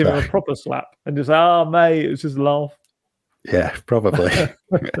reckon he'll give him a proper slap and just, mate, it was just laugh? Yeah, probably.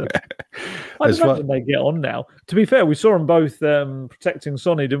 I imagine they get on now. To be fair, we saw them both protecting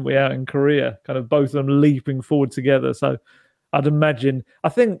Sonny, didn't we, out in Korea? Kind of both of them leaping forward together. So I'd imagine, I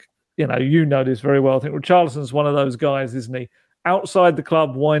think, you know this very well. I think Richarlison's one of those guys, isn't he? Outside the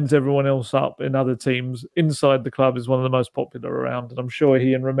club, winds everyone else up in other teams. Inside the club is one of the most popular around, and I'm sure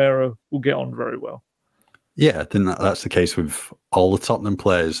he and Romero will get on very well. Yeah, I think that's the case with all the Tottenham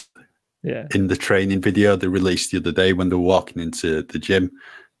players. Yeah. In the training video they released the other day when they were walking into the gym,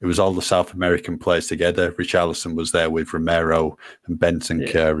 it was all the South American players together. Richarlison was there with Romero and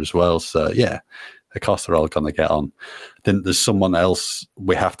Bentancur as well. So, yeah, Of course, they're all going to get on. I think there's someone else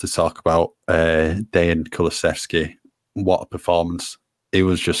we have to talk about, Dejan Kulusevski. What a performance. He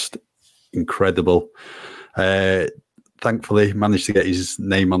was just incredible. Thankfully, managed to get his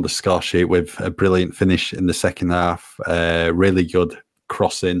name on the score sheet with a brilliant finish in the second half. Really good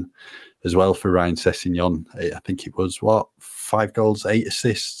crossing as well for Ryan Sessegnon. I think it was, 5 goals, 8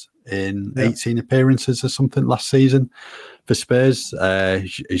 assists in 18 appearances or something last season for Spurs.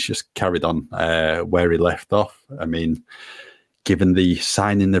 He's just carried on where he left off. I mean, given the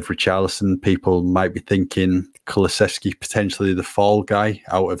signing of Richarlison, people might be thinking Kulusevski potentially the fall guy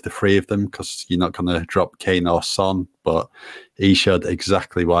out of the three of them, because you're not going to drop Kane or Son, but he showed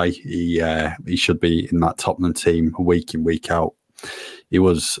exactly why he should be in that Tottenham team week in, week out. He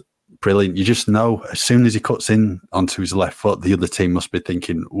was brilliant. You just know as soon as he cuts in onto his left foot, the other team must be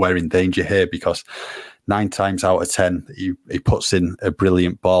thinking we're in danger here, because 9 times out of 10, he puts in a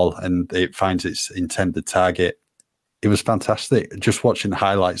brilliant ball and it finds its intended target. It was fantastic. Just watching the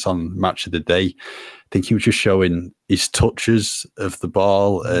highlights on Match of the Day, I think he was just showing his touches of the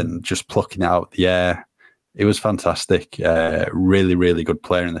ball and just plucking it out of the air. It was fantastic. Really, really good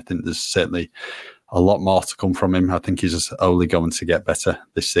player. And I think there's certainly a lot more to come from him. I think he's only going to get better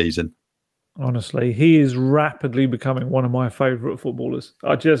this season. Honestly, he is rapidly becoming one of my favourite footballers.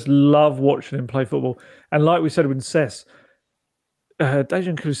 I just love watching him play football. And like we said with Cess,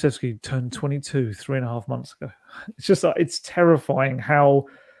 Dejan Kulusevski turned 22 3.5 months ago. It's just like, it's terrifying how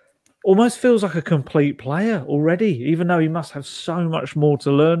almost feels like a complete player already, even though he must have so much more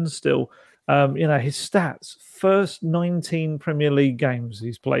to learn still. His stats, first 19 Premier League games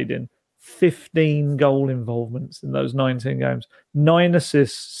he's played in, 15 goal involvements in those 19 games, 9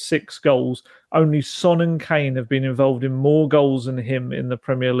 assists, 6 goals. Only Son and Kane have been involved in more goals than him in the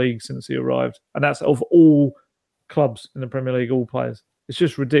Premier League since he arrived. And that's of all clubs in the Premier League, all players. It's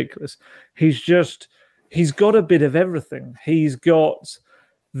just ridiculous. He's got a bit of everything. He's got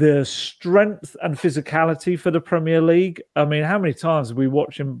the strength and physicality for the Premier League. I mean, how many times have we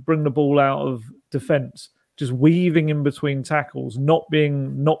watched him bring the ball out of defence, just weaving in between tackles, not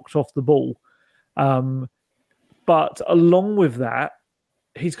being knocked off the ball? But along with that,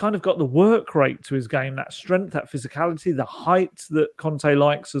 he's kind of got the work rate to his game, that strength, that physicality, the height that Conte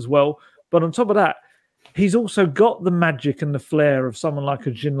likes as well. But on top of that, he's also got the magic and the flair of someone like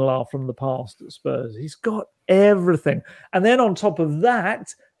a Ginola from the past at Spurs. He's got everything. And then on top of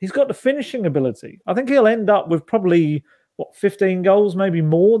that, he's got the finishing ability. I think he'll end up with probably, 15 goals, maybe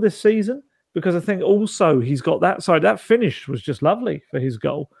more this season, because I think also he's got that side. That finish was just lovely for his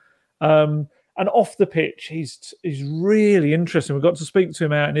goal. And off the pitch, he's really interesting. We got to speak to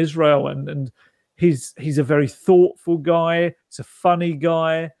him out in Israel, and he's a very thoughtful guy. He's a funny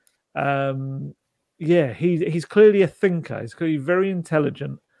guy. He's clearly a thinker. He's clearly very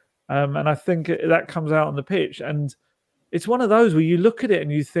intelligent. And I think that comes out on the pitch. And it's one of those where you look at it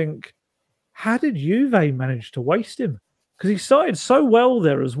and you think, how did Juve manage to waste him? Because he started so well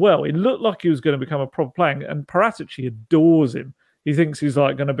there as well. It looked like he was going to become a proper player. And Paratici adores him. He thinks he's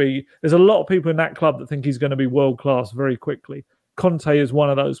like going to be... There's a lot of people in that club that think he's going to be world-class very quickly. Conte is one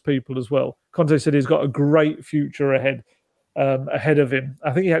of those people as well. Conte said he's got a great future ahead of him.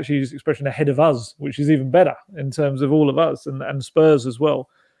 I think he actually used the expression ahead of us, which is even better in terms of all of us and Spurs as well.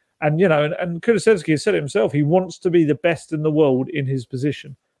 And, and Kulusevski has said it himself, he wants to be the best in the world in his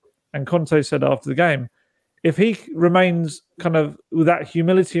position. And Conte said after the game, if he remains kind of with that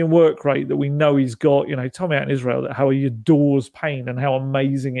humility and work rate that we know he's got, told me out in Israel that how he adores pain and how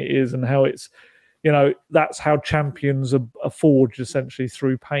amazing it is and how it's, that's how champions are forged essentially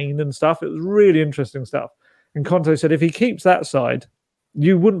through pain and stuff. It was really interesting stuff. And Conte said if he keeps that side,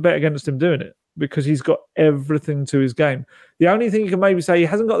 you wouldn't bet against him doing it because he's got everything to his game. The only thing you can maybe say, he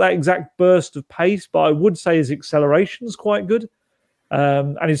hasn't got that exact burst of pace, but I would say his acceleration is quite good.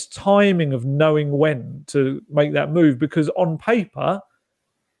 And his timing of knowing when to make that move, because on paper,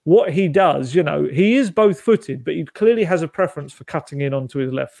 what he does, he is both-footed, but he clearly has a preference for cutting in onto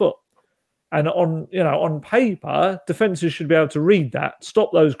his left foot. And on paper, defenses should be able to read that,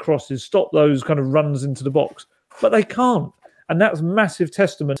 stop those crosses, stop those kind of runs into the box, but they can't. And that's massive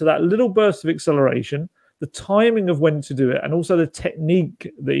testament to that little burst of acceleration, the timing of when to do it, and also the technique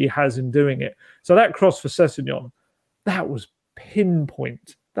that he has in doing it. So that cross for Sessegnon, that was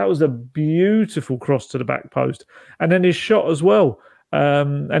pinpoint. That was a beautiful cross to the back post. And then his shot as well.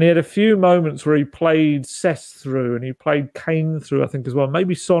 And he had a few moments where he played Cess through and he played Kane through, I think, as well.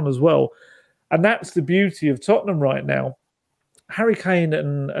 Maybe Son as well. And that's the beauty of Tottenham right now. Harry Kane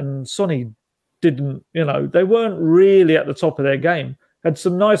and Sonny didn't, they weren't really at the top of their game. had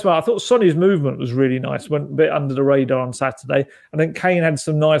some nice. I thought Sonny's movement was really nice. Went a bit under the radar on Saturday. I think Kane had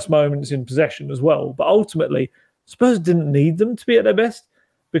some nice moments in possession as well. But ultimately, Spurs didn't need them to be at their best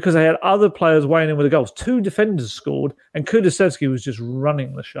because they had other players weighing in with the goals. 2 defenders scored, and Kulusevski was just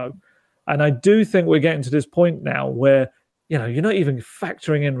running the show. And I do think we're getting to this point now where, you're not even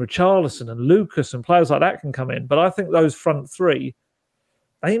factoring in Richarlison and Lucas and players like that can come in. But I think those front 3,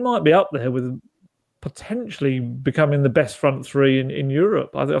 they might be up there with potentially becoming the best front 3 in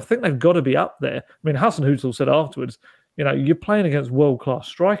Europe. I think they've got to be up there. I mean, Hasenhüttl said afterwards, you're playing against world-class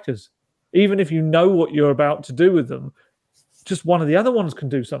strikers. Even if you know what you're about to do with them, just one of the other ones can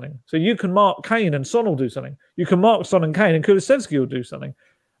do something. So you can mark Kane and Son will do something. You can mark Son and Kane and Kulusevski will do something.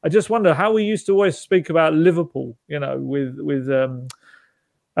 I just wonder how we used to always speak about Liverpool, with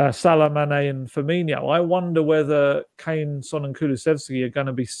Salah, Mane and Firmino. I wonder whether Kane, Son and Kulusevski are going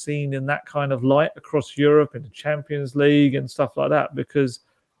to be seen in that kind of light across Europe in the Champions League and stuff like that, because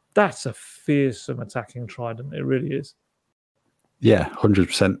that's a fearsome attacking trident. It really is. Yeah,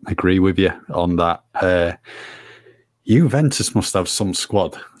 100% agree with you on that. Juventus must have some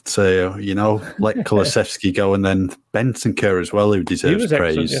squad to, let Kulusevski go, and then Bentancur as well, who deserves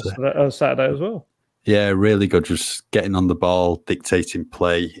praise. Saturday as well. Yeah, really good. Just getting on the ball, dictating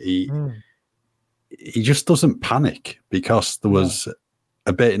play. He just doesn't panic, because there was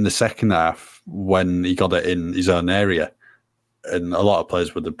a bit in the second half when he got it in his own area, and a lot of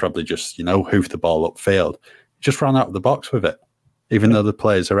players would have probably just, hoofed the ball upfield. Just ran out of the box with it, even though the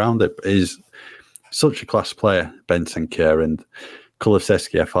players around it is such a class player, Bentancur. And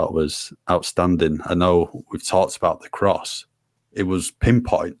Kulusevski, I thought, was outstanding. I know we've talked about the cross. It was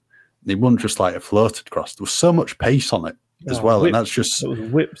pinpoint. It wasn't just like a floated cross. There was so much pace on it as well. And that's just, it was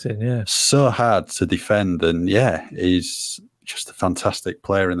whipped in, so hard to defend. And he's just a fantastic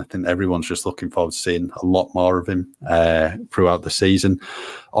player. And I think everyone's just looking forward to seeing a lot more of him throughout the season.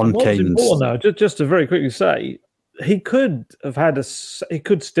 On Kane, just to very quickly say, he could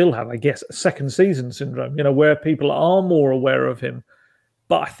still have, I guess, a second season syndrome, where people are more aware of him.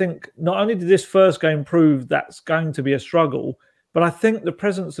 But I think not only did this first game prove that's going to be a struggle, but I think the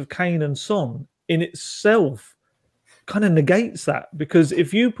presence of Kane and Son in itself kind of negates that, because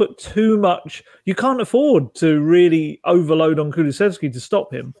if you put too much, you can't afford to really overload on Kulusevski to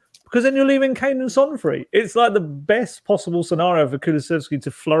stop him, because then you're leaving Kane and Son free. It's like the best possible scenario for Kulusevski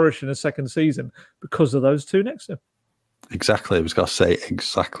to flourish in a second season because of those two next to him. Exactly. I was going to say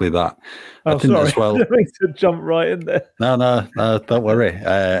exactly that. I think sorry. As well, I didn't mean to jump right in there. No, don't worry.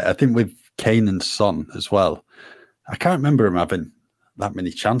 I think with Kane and Son as well, I can't remember him having that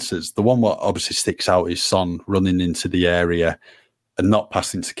many chances. The one what obviously sticks out is Son running into the area and not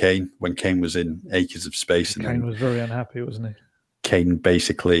passing to Kane when Kane was in acres of space. And Kane was very unhappy, wasn't he? Kane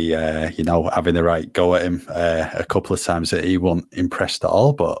basically, having the right go at him a couple of times that he wasn't impressed at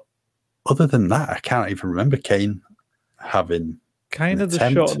all. But other than that, I can't even remember Kane having. Kane had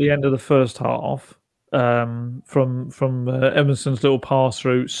the shot at the end of the first half from Emerson's little pass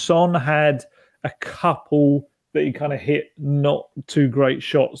through. Son had a couple that he kind of hit not too great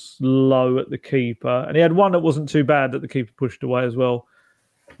shots low at the keeper, and he had one that wasn't too bad that the keeper pushed away as well.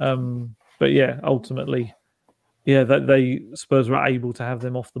 But ultimately. Yeah, that Spurs were able to have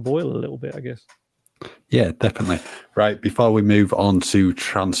them off the boil a little bit, I guess. Yeah, definitely. Right, before we move on to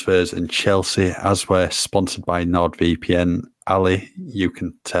transfers and Chelsea, as we're sponsored by NordVPN, Ali, you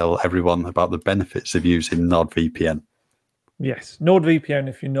can tell everyone about the benefits of using NordVPN. Yes, NordVPN,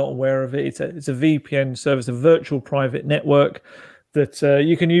 if you're not aware of it, it's a VPN service, a virtual private network that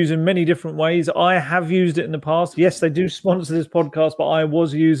you can use in many different ways. I have used it in the past. Yes, they do sponsor this podcast, but I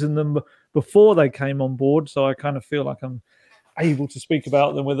was using them before they came on board, so I kind of feel like I'm able to speak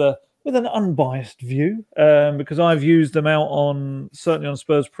about them with an unbiased view, because I've used them certainly on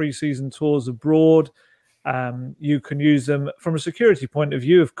Spurs pre-season tours abroad. You can use them from a security point of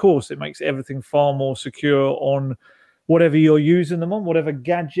view. Of course, it makes everything far more secure on whatever you're using them on, whatever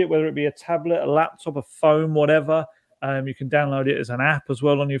gadget, whether it be a tablet, a laptop, a phone, whatever. You can download it as an app as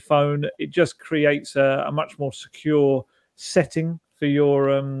well on your phone. It just creates a much more secure setting for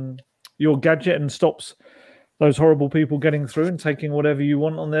your gadget and stops those horrible people getting through and taking whatever you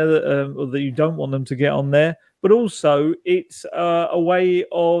want on there or that you don't want them to get on there. But also, it's a way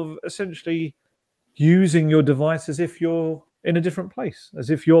of essentially using your device as if you're in a different place, as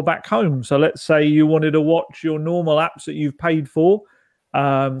if you're back home. So let's say you wanted to watch your normal apps that you've paid for,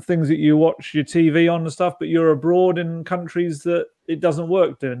 things that you watch your TV on and stuff, but you're abroad in countries that it doesn't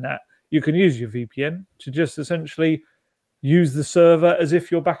work doing that. You can use your VPN to just essentially use the server as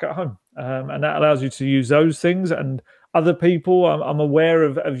if you're back at home. And that allows you to use those things. And Other people I'm aware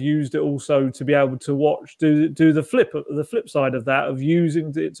of have used it also to be able to watch, do the flip side of that, of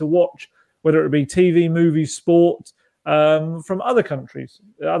using it to watch, whether it be TV, movies, sport, from other countries.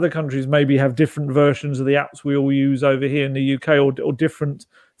 Other countries maybe have different versions of the apps we all use over here in the UK, or different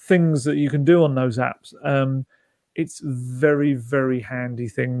things that you can do on those apps. It's very, very handy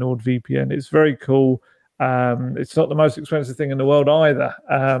thing, NordVPN. It's very cool. It's not the most expensive thing in the world either,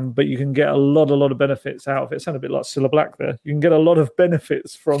 but you can get a lot of benefits out of it. It sounds a bit like Cilla Black there. You can get a lot of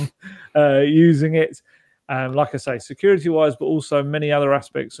benefits from using it. Like I say, security-wise, but also many other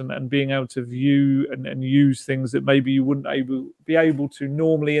aspects, and being able to view and use things that maybe you wouldn't be able to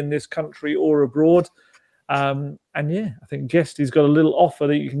normally in this country or abroad. And yeah, I think Guesty's got a little offer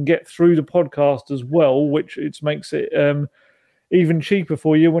that you can get through the podcast as well, which it makes it even cheaper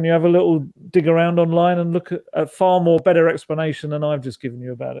for you when you have a little dig around online and look at a far more better explanation than I've just given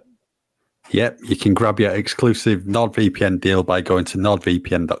you about it. Yep, you can grab your exclusive NordVPN deal by going to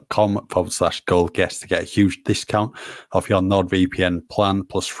nordvpn.com/goldguest to get a huge discount off your NordVPN plan,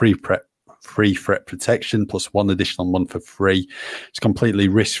 plus free threat protection, plus one additional month for free. It's completely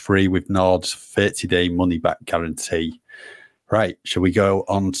risk-free with Nord's 30-day money-back guarantee. Right, shall we go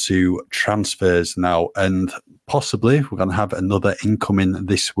on to transfers now? And possibly we're going to have another incoming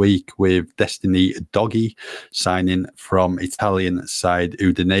this week with Destiny Doggy signing from Italian side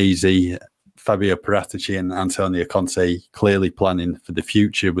Udinese. Fabio Paratici and Antonio Conte clearly planning for the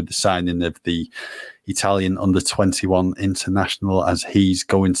future with the signing of the Italian under-21 international, as he's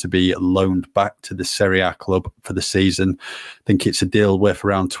going to be loaned back to the Serie A club for the season. I think it's a deal worth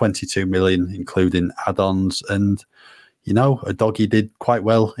around 22 million, including add-ons. And, you know, Doggy did quite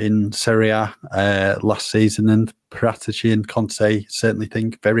well in Serie A last season, and Paratici and Conte certainly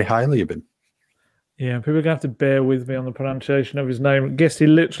think very highly of him. Yeah, people are going to have to bear with me on the pronunciation of his name. I guess he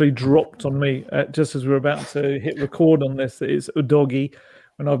literally dropped on me just as we were about to hit record on this. That it's Udogi,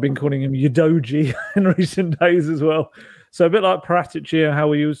 and I've been calling him Udogi in recent days as well. So a bit like Paratici, how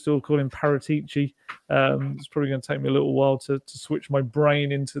we used to call him Paratici. It's probably going to take me a little while to switch my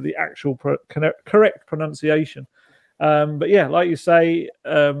brain into the actual correct pronunciation. But yeah, like you say,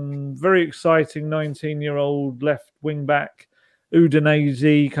 very exciting 19-year-old left wing back.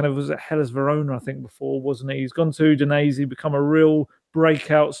 Udinese, kind of was at Hellas Verona, I think, before, wasn't he? He's gone to Udinese, become a real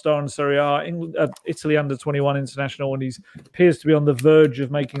breakout star in Serie A, Italy under-21 international, and he appears to be on the verge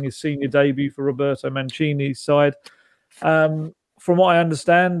of making his senior debut for Roberto Mancini's side. From what I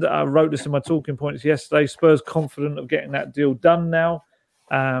understand, I wrote this in my talking points yesterday, Spurs confident of getting that deal done now,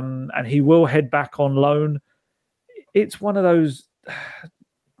 and he will head back on loan. It's one of those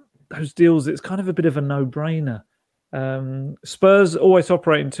deals that's kind of a bit of a no-brainer. Spurs always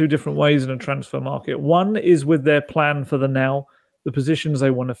operate in two different ways in a transfer market. One is with their plan for the now, the positions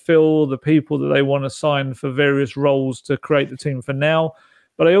they want to fill, the people that they want to sign for various roles to create the team for now.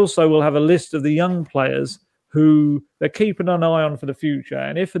 But they also will have a list of the young players who they're keeping an eye on for the future.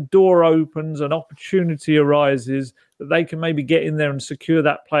 And if a door opens, an opportunity arises, that they can maybe get in there and secure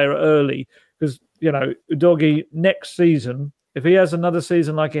that player early. Because, you know, Udogi next season, if he has another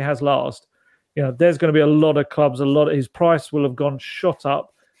season like he has last, you know, there's going to be a lot of clubs, his price will have gone shot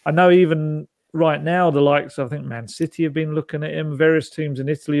up. I know even right now, the likes of, I think, Man City have been looking at him. Various teams in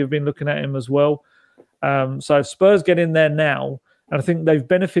Italy have been looking at him as well. So if Spurs get in there now, and I think they've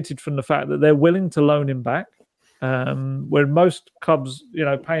benefited from the fact that they're willing to loan him back, where most clubs, you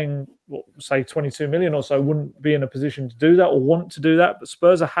know, paying, say, 22 million or so wouldn't be in a position to do that or want to do that. But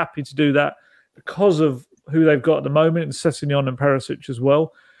Spurs are happy to do that because of who they've got at the moment, and Sessegnon and Perisic as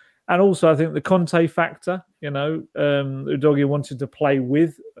well. And also, I think the Conte factor, you know, Udogi wanted to play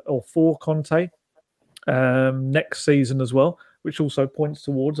with or for Conte next season as well, which also points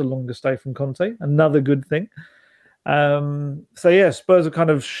towards a longer stay from Conte. Another good thing. So, yeah, Spurs are kind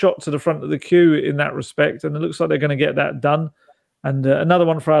of shot to the front of the queue in that respect, and it looks like they're going to get that done. And another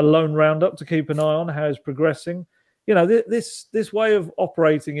one for our loan roundup to keep an eye on, how it's progressing. You know, this way of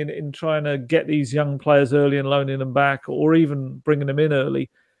operating in trying to get these young players early and loaning them back, or even bringing them in early,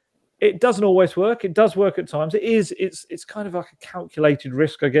 it doesn't always work. It does work at times. It's kind of like a calculated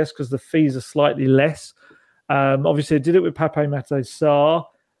risk, I guess, because the fees are slightly less. Obviously, I did it with Pape Matar Sarr.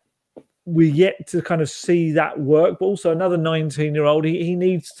 We're yet to kind of see that work, but also another 19-year-old, he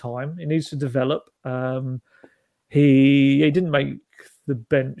needs time. He needs to develop. He didn't make the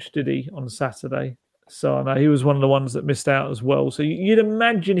bench, did he, on Saturday? So I know he was one of the ones that missed out as well. So you'd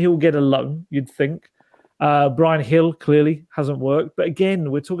imagine he'll get a loan, you'd think. Brian Hill clearly hasn't worked. But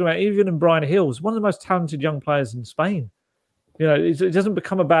again, we're talking about even Brian Hill is one of the most talented young players in Spain. You know, it doesn't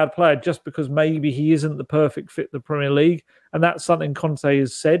become a bad player just because maybe he isn't the perfect fit for the Premier League. And that's something Conte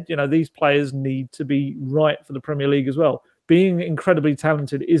has said. These players need to be right for the Premier League as well. Being incredibly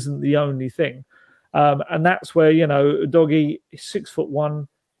talented isn't the only thing. And that's where, Doggy is 6'1".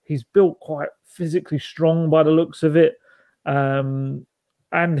 He's built quite physically strong by the looks of it. And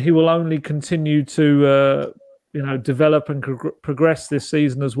he will only continue to, develop and progress this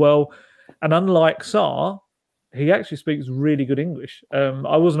season as well. And unlike Sarr, he actually speaks really good English.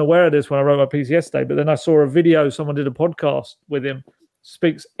 I wasn't aware of this when I wrote my piece yesterday, but then I saw a video, someone did a podcast with him,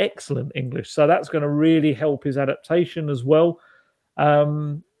 speaks excellent English. So that's going to really help his adaptation as well.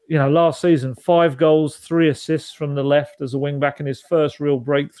 Last season, 5 goals, 3 assists from the left as a wing-back in his first real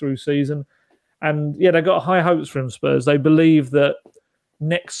breakthrough season. And, they got high hopes for him, Spurs. They believe that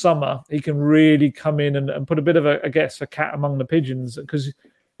next summer he can really come in and put a bit of a cat among the pigeons, because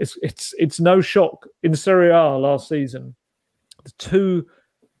it's no shock. In Serie A last season, the 2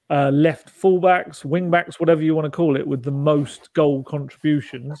 left fullbacks, wingbacks, whatever you want to call it, with the most goal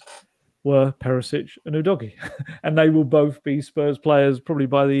contributions were Perisic and Udogie, and they will both be Spurs players probably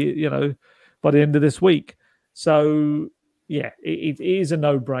by the end of this week. So it is a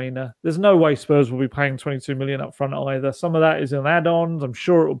no-brainer. There's no way Spurs will be paying 22 million up front either. Some of that is in add-ons. I'm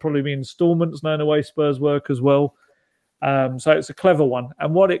sure it will probably be installments, knowing the way Spurs work as well. So it's a clever one.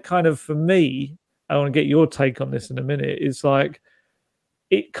 And what it kind of, for me, I want to get your take on this in a minute, is like,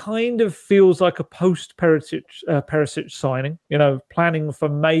 it kind of feels like a post-Perisic signing, planning for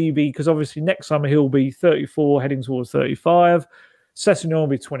maybe, because obviously next summer he'll be 34, heading towards 35. Sessegnon will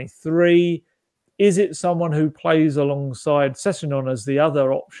be 23. Is it someone who plays alongside Sessegnon as the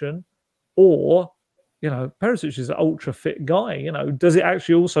other option? Or, Perisic is an ultra-fit guy. Does it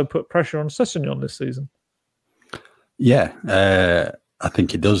actually also put pressure on Sessegnon this season? Yeah, I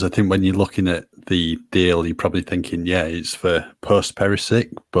think it does. I think when you're looking at the deal, you're probably thinking, it's for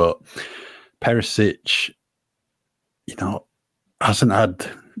post-Perisic, but Perisic, hasn't had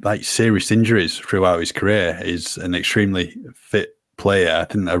serious injuries throughout his career. He's an extremely fit player. I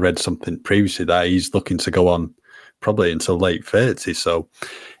think I read something previously that he's looking to go on probably until late 30s. So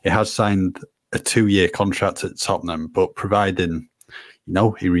he has signed a 2-year contract at Tottenham, but providing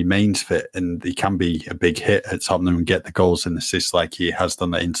he remains fit and he can be a big hit at Tottenham and get the goals and assists like he has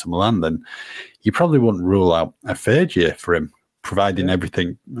done at Inter Milan, then you probably wouldn't rule out a 3rd year for him, providing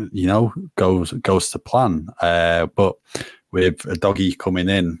everything, goes to plan. But with a Doggy coming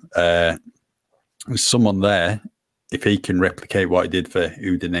in, there's someone there, if he can replicate what he did for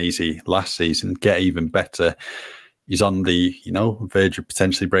Udinese last season, get even better, he's on the, verge of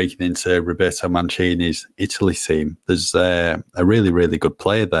potentially breaking into Roberto Mancini's Italy team. There's a really, really good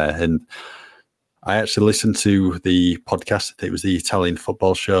player there. And I actually listened to the podcast. It was the Italian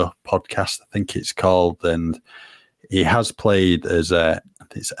Football Show podcast, I think it's called. And he has played as a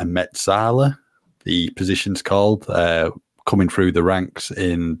mezzala, the position's called, coming through the ranks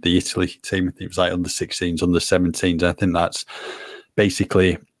in the Italy team. I think it was under 16s, under 17s. I think that's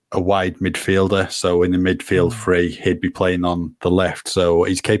basically a wide midfielder. So in the midfield 3, he'd be playing on the left. So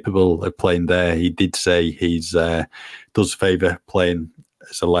he's capable of playing there. He did say he's does favour playing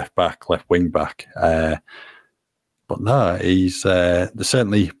as a left wing back. But no, he's they're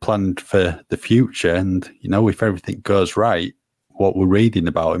certainly planned for the future. And, if everything goes right, what we're reading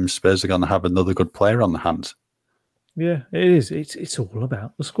about him, Spurs are going to have another good player on the hands. Yeah, it is. It's all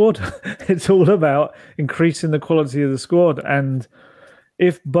about the squad. It's all about increasing the quality of the squad. And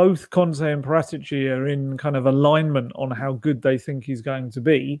if both Conte and Paratici are in kind of alignment on how good they think he's going to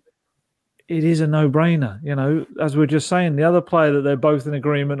be, it is a no-brainer. As we we're just saying, the other player that they're both in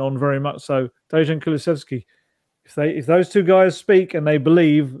agreement on very much so, Dejan Kulusevski. If those 2 guys speak and they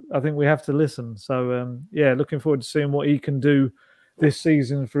believe, I think we have to listen. So, looking forward to seeing what he can do this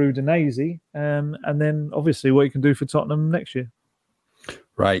season for Udinese, and then obviously what he can do for Tottenham next year.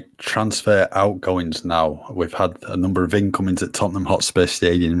 Right, transfer outgoings now. We've had a number of incomings at Tottenham Hotspur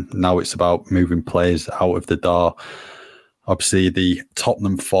Stadium. Now it's about moving players out of the door. Obviously, the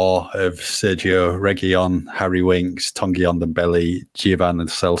Tottenham 4 of Sergio Reguilon, Harry Winks, Tanguy Ndombele, Giovanni Lo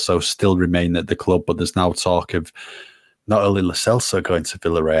Celso still remain at the club, but there's now talk of not only Lo Celso going to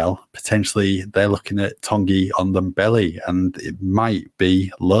Villarreal, potentially they're looking at Tanguy Ndombele, and it might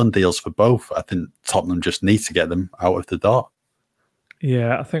be loan deals for both. I think Tottenham just need to get them out of the door.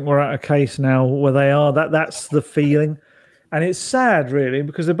 Yeah, I think we're at a case now where they are. That's the feeling. And it's sad, really,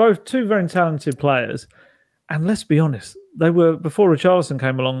 because they're both 2 very talented players. And let's be honest, they were, before Richarlison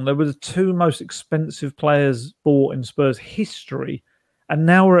came along, they were the 2 most expensive players bought in Spurs history. And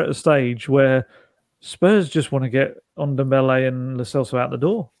now we're at a stage where Spurs just want to get Ndombele and Lo Celso out the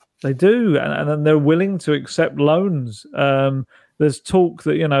door. They do. And they're willing to accept loans. There's talk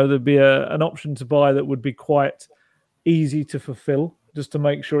that, there'd be an option to buy that would be quite easy to fulfill, just to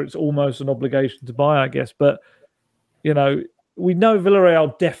make sure it's almost an obligation to buy, I guess. But, we know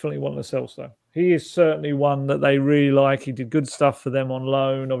Villarreal definitely want Lo Celso. He is certainly one that they really like. He did good stuff for them on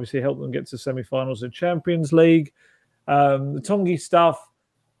loan, obviously helped them get to semi-finals of Champions League. The Tongi stuff,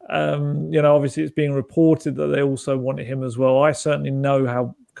 obviously it's being reported that they also wanted him as well. I certainly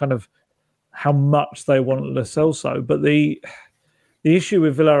know how much they want Lo Celso, but the issue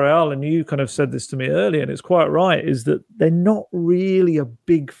with Villarreal, and you kind of said this to me earlier, and it's quite right, is that they're not really a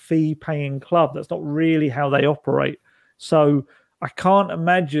big fee-paying club. That's not really how they operate. So I can't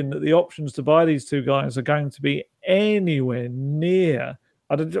imagine that the options to buy these two guys are going to be anywhere near.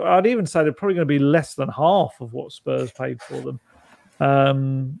 I'd even say they're probably going to be less than half of what Spurs paid for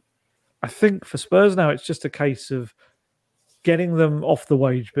them. I think for Spurs now, it's just a case of getting them off the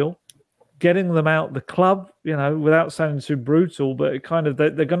wage bill, getting them out the club, without sounding too brutal, but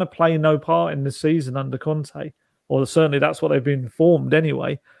they're going to play no part in the season under Conte, or certainly that's what they've been informed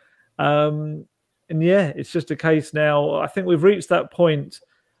anyway. And yeah, it's just a case now. I think we've reached that point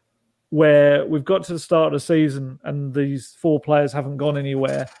where we've got to the start of the season and these four players haven't gone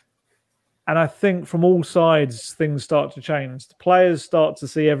anywhere. And I think from all sides, things start to change. The players start to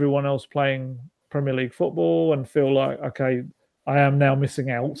see everyone else playing Premier League football and feel like, okay, I am now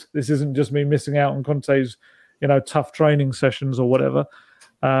missing out. This isn't just me missing out on Conte's, tough training sessions or whatever.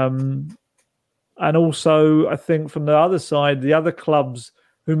 And also, I think from the other side, the other clubs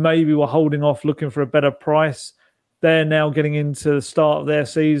who maybe were holding off looking for a better price, they're now getting into the start of their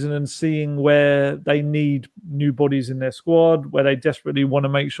season and seeing where they need new bodies in their squad, where they desperately want to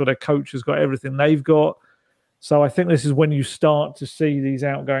make sure their coach has got everything they've got. So I think this is when you start to see these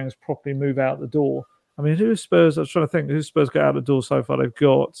outgoings properly move out the door. I mean, who Spurs? I was trying to think who Spurs got out the door so far. They've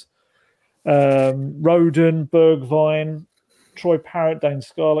got Roden, Bergwijn, Troy Parrott, Dane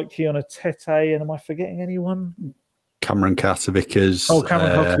Scarlett, Kiona Tete, and am I forgetting anyone? Cameron Carter-Vickers. Oh,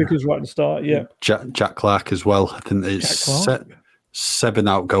 Cameron Carter-Vickers right at the start, yeah. Jack Clark as well. I think it's 7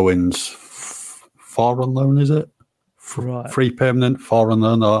 outgoings, 4 on loan, is it? Right. 3 permanent, 4 on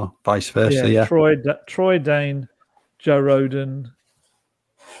loan, or vice versa, yeah. Troy Dane, Joe Roden,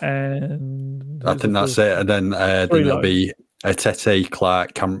 and... I think that's it. And then there'll be Tete,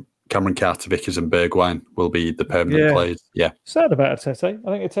 Clark, Cameron Carter-Vickers and Bergwijn will be the permanent players. Yeah. Sad about Tete. I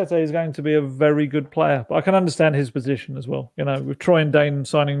think Tete is going to be a very good player, but I can understand his position as well. With Troy and Dane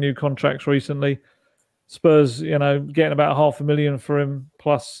signing new contracts recently, Spurs, getting about $500,000 for him,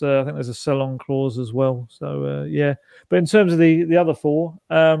 plus I think there's a sell-on clause as well. So, yeah. But in terms of the other four,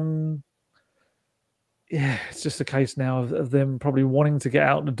 it's just a case now of them probably wanting to get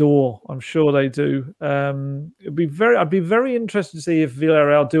out the door. I'm sure they do. I'd be very interested to see if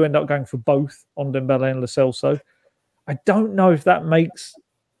Villarreal do end up going for both on Dembele and Lo Celso. I don't know if that makes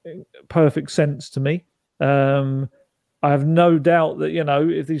perfect sense to me. I have no doubt that,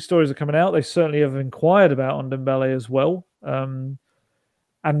 if these stories are coming out, they certainly have inquired about on Dembele as well. And,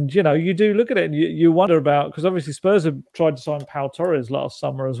 you do look at it and you wonder about, because obviously Spurs have tried to sign Pau Torres last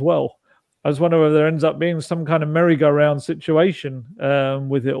summer as well. I just wonder whether there ends up being some kind of merry-go-round situation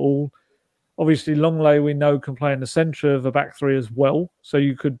with it all. Obviously, Longley, we know, can play in the centre of a back three as well. So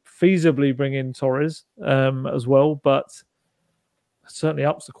you could feasibly bring in Torres as well, but it certainly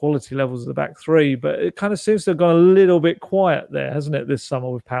ups the quality levels of the back three. But it kind of seems to have gone a little bit quiet there, hasn't it, this summer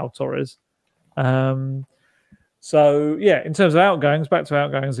with Pau Torres? So, yeah, in terms of outgoings, back to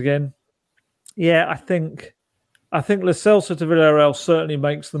outgoings again. Yeah, I think Lo Celso to Villarreal certainly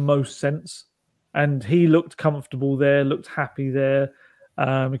makes the most sense. And he looked comfortable there, looked happy there.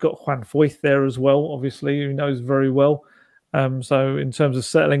 We've got Juan Foyth there as well, obviously, who knows very well. So in terms of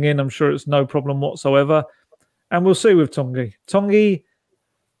settling in, I'm sure it's no problem whatsoever. And we'll see with Tongi. Tongi,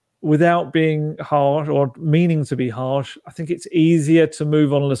 without being harsh or meaning to be harsh, I think it's easier to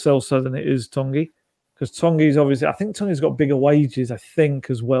move on Lo Celso than it is Tongi. Because Tongi's obviously, I think Tongi's got bigger wages, I think,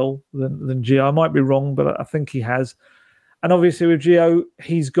 as well than Gio. I might be wrong, but I think he has. And obviously with Gio,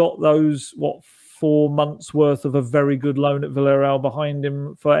 he's got those, 4 months worth of a very good loan at Villarreal behind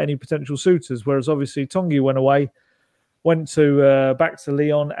him for any potential suitors. Whereas obviously Tongi went away, went to back to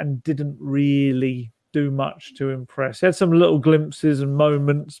Lyon and didn't really do much to impress. He had some little glimpses and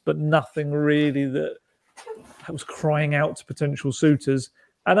moments, but nothing really that was crying out to potential suitors.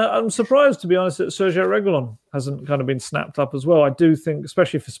 And I'm surprised, to be honest, that Sergio Reguilon hasn't kind of been snapped up as well. I do think,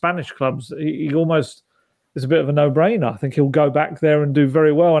 especially for Spanish clubs, he almost is a bit of a no-brainer. I think he'll go back there and do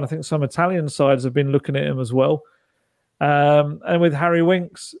very well. And I think some Italian sides have been looking at him as well. And with Harry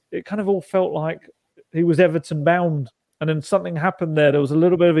Winks, it kind of all felt like he was Everton bound. And then something happened there. There was a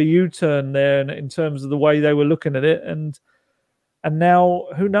little bit of a U-turn there in terms of the way they were looking at it. And now,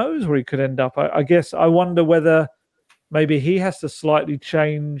 who knows where he could end up? I guess I wonder whether maybe he has to slightly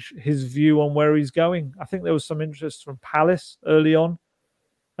change his view on where he's going. I think there was some interest from Palace early on,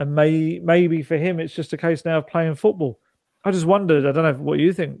 and maybe for him it's just a case now of playing football. I just wondered, I don't know what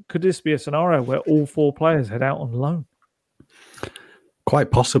you think, could this be a scenario where all 4 players head out on loan?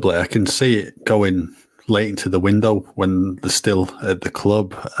 Quite possibly. I can see it going late into the window when they're still at the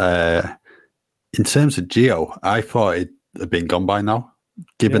club. In terms of Gio, I thought it had been gone by now,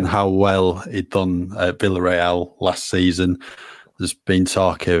 given how well he'd done at Villarreal last season. There's been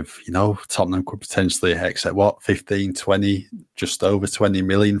talk of, Tottenham could potentially accept 15, 20, just over 20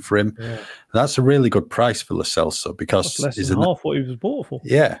 million for him. Yeah. That's a really good price for Lo Celso because that's less than half what he was bought for.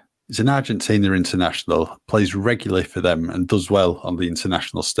 Yeah. He's an Argentina international, plays regularly for them and does well on the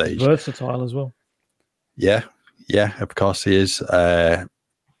international stage. Versatile as well. Yeah, of course he is. Had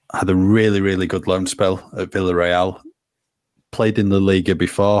a really, really good loan spell at Villarreal. Played in La Liga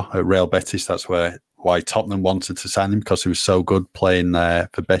before at Real Betis. That's why Tottenham wanted to sign him, because he was so good playing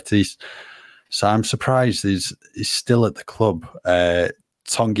for Betis. So I'm surprised he's still at the club.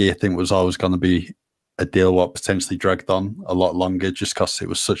 Tongi, I think, was always going to be a deal what potentially dragged on a lot longer, just because it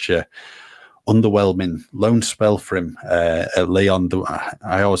was such a underwhelming loan spell for him at Lyon.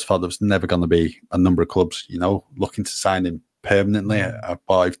 I always thought there was never going to be a number of clubs, looking to sign him permanently.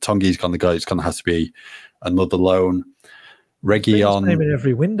 But if Tongi's going to go, it's going to have to be another loan. Reguilon. It's in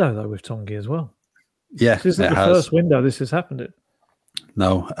every window though with Tongi as well. Yeah, this isn't the first window this has happened in.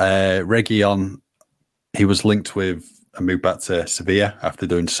 No, Reguilon, he was linked with a move back to Sevilla after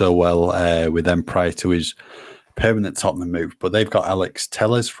doing so well with them prior to his permanent Tottenham move. But they've got Alex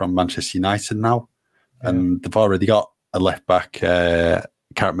Telles from Manchester United now, and they've already got a left back. Can't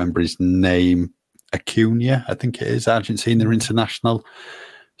remember his name. Acuna, I think it is, Argentina international.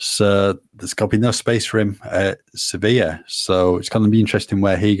 So there's got to be no space for him at Sevilla. So it's going to be interesting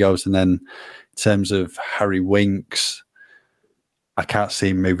where he goes. And then in terms of Harry Winks, I can't see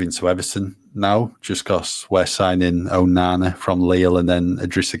him moving to Everton now, just because we're signing Onana from Lille and then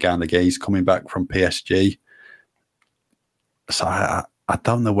Idrissa Gana Gueye coming back from PSG. So I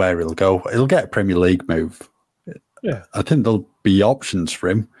don't know where he'll go. He'll get a Premier League move. Yeah, I think there'll be options for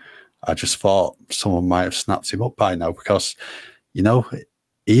him. I just thought someone might have snapped him up by now because,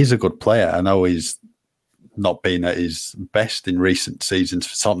 he's a good player. I know he's not been at his best in recent seasons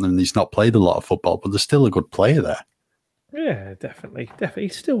for Tottenham and he's not played a lot of football, but there's still a good player there. Yeah, definitely.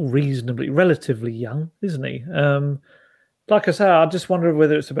 He's still relatively young, isn't he? Like I say, I just wonder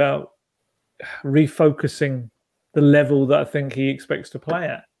whether it's about refocusing the level that I think he expects to play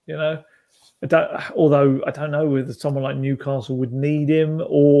at, although I don't know whether someone like Newcastle would need him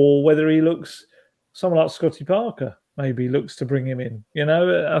or whether he looks, someone like Scotty Parker maybe looks to bring him in.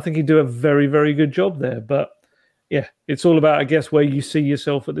 I think he'd do a very, very good job there. But yeah, it's all about, I guess, where you see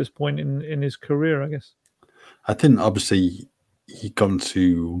yourself at this point in his career, I guess. I think obviously he's going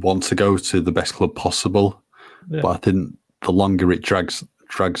to want to go to the best club possible. Yeah. But I think the longer it drags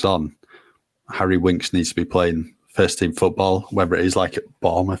on, Harry Winks needs to be playing first team football, whether it is like at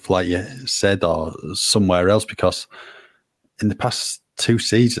Bournemouth, like you said, or somewhere else, because in the past 2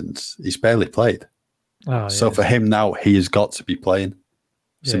 seasons, he's barely played. So for him now, he has got to be playing.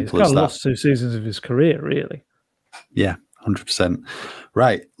 Simple he's as that. Lost 2 seasons of his career, really. Yeah, 100%.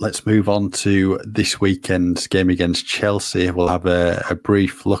 Right, let's move on to this weekend's game against Chelsea. We'll have a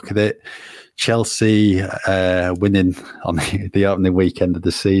brief look at it. Chelsea winning on the opening weekend of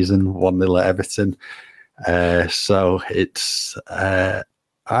the season, 1-0 at Everton. So it's,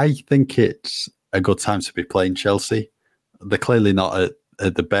 I think it's a good time to be playing Chelsea. They're clearly not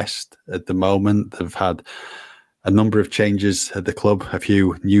at the best at the moment. They've had a number of changes at the club, a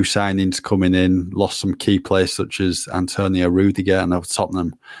few new signings coming in, lost some key players such as Antonio Rudiger. I know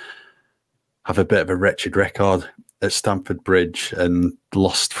Tottenham have a bit of a wretched record at Stamford Bridge and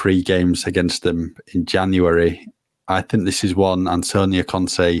lost 3 games against them in January. I think this is one Antonio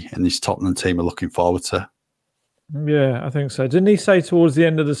Conte and his Tottenham team are looking forward to. Yeah, I think so. Didn't he say towards the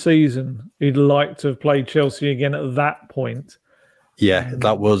end of the season he'd like to have played Chelsea again at that point? Yeah,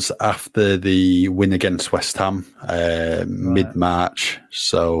 that was after the win against West Ham, mid-March.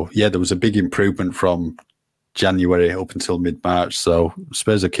 So, yeah, there was a big improvement from January up until mid-March. So,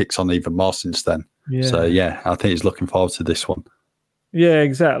 Spurs have kicked on even more since then. Yeah. So, yeah, I think he's looking forward to this one. Yeah,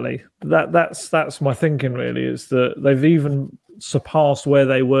 exactly. That's my thinking, really, is that they've even surpassed where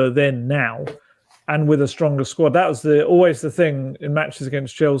they were then now and with a stronger squad. That was always the thing in matches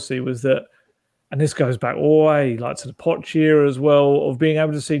against Chelsea was that, and this goes back all the way like to the Poch era as well, of being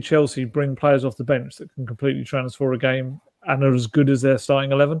able to see Chelsea bring players off the bench that can completely transform a game and are as good as their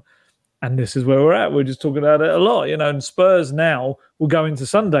starting 11. And this is where we're at. We're just talking about it a lot, and Spurs now will go into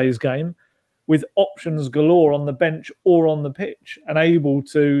Sunday's game with options galore on the bench or on the pitch, and able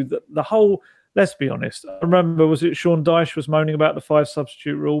to the whole. Let's be honest. I remember, was it Sean Dyche was moaning about the 5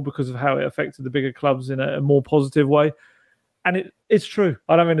 substitute rule because of how it affected the bigger clubs in a more positive way. And it's true.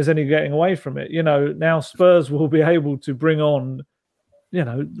 I don't think there's any getting away from it. Now Spurs will be able to bring on,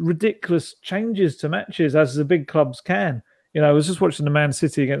 ridiculous changes to matches as the big clubs can. I was just watching the Man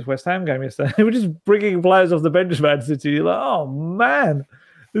City against West Ham game yesterday. They were just bringing players off the bench of Man City. You're like, oh, man,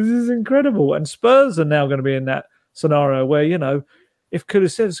 this is incredible. And Spurs are now going to be in that scenario where, if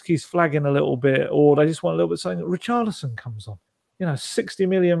Kulusevski's flagging a little bit or they just want a little bit of something, Richarlison comes on. £60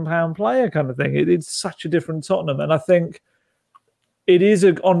 million player kind of thing. It's such a different Tottenham. And I think it is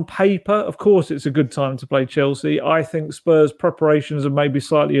on paper, of course, it's a good time to play Chelsea. I think Spurs' preparations are maybe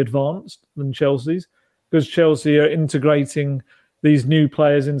slightly advanced than Chelsea's because Chelsea are integrating these new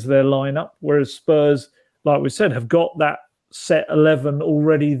players into their lineup, whereas Spurs, like we said, have got that set 11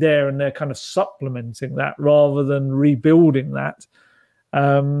 already there and they're kind of supplementing that rather than rebuilding that.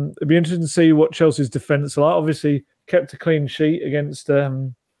 It'd be interesting to see what Chelsea's defence are like. Obviously, kept a clean sheet against,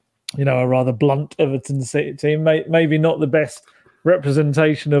 a rather blunt Everton team. Maybe not the best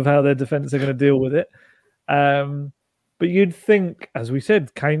representation of how their defence are going to deal with it. But you'd think, as we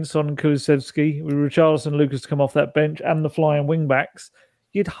said, Kane, Son, Kulusevski, with Richarlison and Lucas to come off that bench and the flying wing-backs,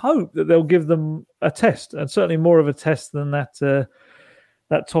 you'd hope that they'll give them a test, and certainly more of a test than that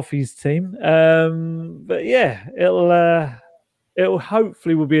Toffees team. But yeah, it'll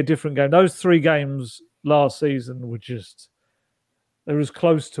hopefully will be a different game. Those 3 games last season were they were as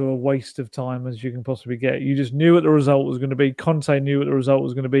close to a waste of time as you can possibly get. You just knew what the result was going to be. Conte knew what the result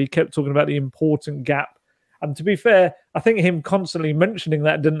was going to be. He kept talking about the important gap. And to be fair, I think him constantly mentioning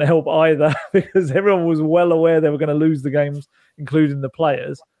that didn't help either because everyone was well aware they were going to lose the games, including the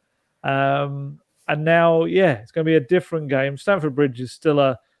players. And now, it's going to be a different game. Stamford Bridge is still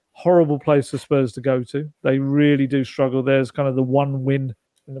a horrible place for Spurs to go to. They really do struggle. There's kind of the one win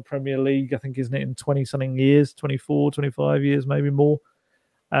in the Premier League, I think, isn't it, in 20-something years, 24, 25 years, maybe more.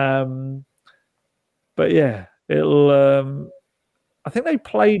 But yeah, I think they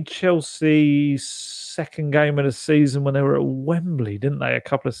played Chelsea's second game of the season when they were at Wembley, didn't they? A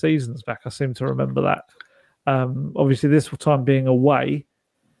couple of seasons back. I seem to remember that. Obviously, this time being away,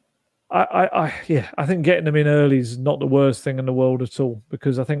 I think getting them in early is not the worst thing in the world at all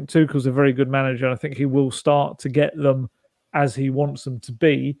because I think Tuchel's a very good manager and I think he will start to get them as he wants them to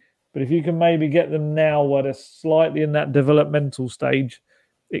be. But if you can maybe get them now where they're slightly in that developmental stage,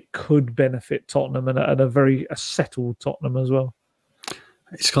 it could benefit Tottenham and a settled Tottenham as well.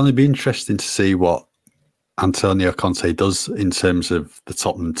 It's going to be interesting to see what Antonio Conte does in terms of the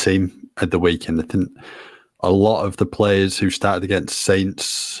Tottenham team at the weekend. I think a lot of the players who started against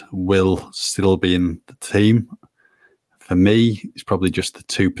Saints will still be in the team. For me, it's probably just the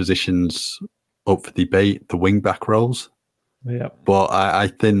 2 positions up for debate, the wing-back roles. Yeah. But I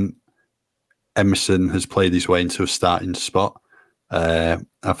think Emerson has played his way into a starting spot. I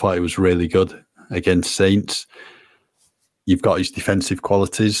thought he was really good against Saints. You've got his defensive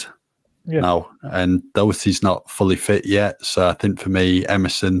qualities now, and Doherty's not fully fit yet. So I think for me,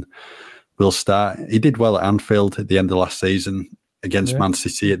 Emerson will start. He did well at Anfield at the end of last season against Man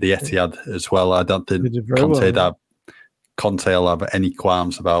City at the Etihad as well. I don't think Conte will have any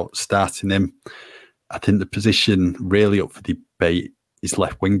qualms about starting him. I think the position really up for debate is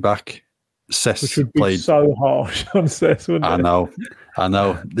left wing back. Sess Which would be so harsh on Sess, wouldn't it? I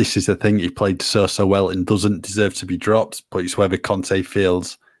know. This is the thing. He played so well and doesn't deserve to be dropped, but it's whether Conte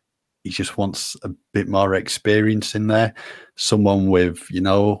feels he just wants a bit more experience in there. Someone with,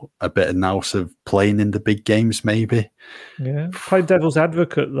 a bit of nous of playing in the big games, maybe. Yeah. Play devil's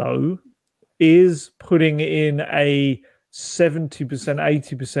advocate, though, is putting in a 70%,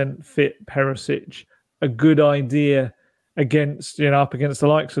 80% fit Perisic a good idea against, up against the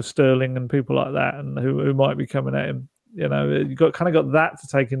likes of Sterling and people like that, and who might be coming at him. You've got that to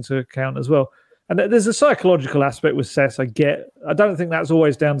take into account as well. And there's a psychological aspect with Sess. I don't think that's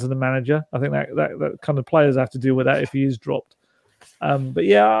always down to the manager. I think that kind of players have to deal with that if he is dropped. But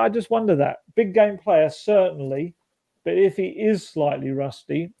yeah, I just wonder that. Big game player, certainly. But if he is slightly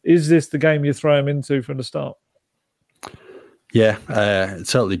rusty, is this the game you throw him into from the start? Yeah, I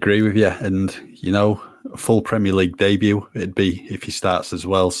totally agree with you. And, a full Premier League debut, it'd be if he starts as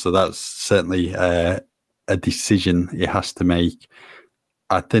well. So that's certainly a decision he has to make.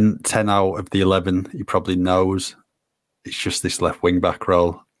 I think 10 out of the 11 he probably knows. It's just this left wing back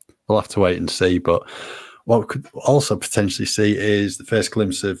role. We'll have to wait and see. But what we could also potentially see is the first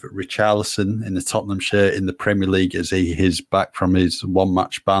glimpse of Richarlison in the Tottenham shirt in the Premier League as he is back from his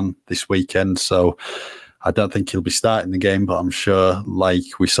 1-match ban this weekend. So I don't think he'll be starting the game, but I'm sure, like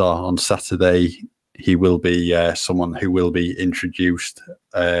we saw on Saturday, he will be someone who will be introduced,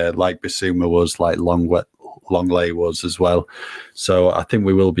 like Bissouma was, like Longley was as well. So I think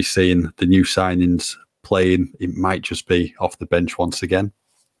we will be seeing the new signings playing. It might just be off the bench once again.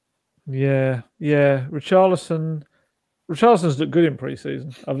 Yeah. Richarlison's looked good in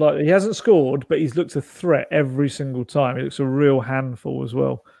pre-season. He hasn't scored, but he's looked a threat every single time. He looks a real handful as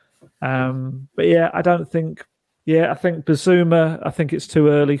well. But yeah, I think Bissouma, I think it's too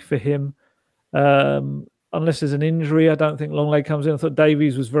early for him. Unless there's an injury, I don't think Longley comes in. I thought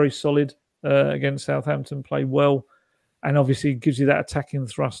Davies was very solid against Southampton, played well, and obviously gives you that attacking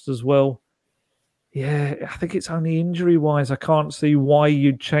thrust as well. Yeah, I think it's only injury-wise. I can't see why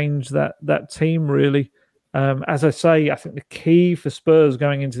you'd change that team, really. As I say, I think the key for Spurs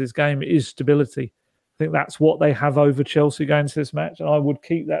going into this game is stability. I think that's what they have over Chelsea going into this match, and I would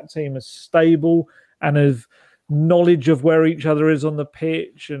keep that team as stable and of knowledge of where each other is on the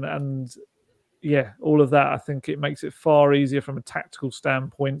pitch and yeah, all of that. I think it makes it far easier from a tactical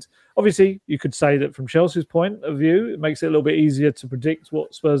standpoint. Obviously, you could say that from Chelsea's point of view, it makes it a little bit easier to predict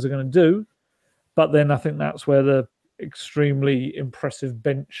what Spurs are going to do. But then I think that's where the extremely impressive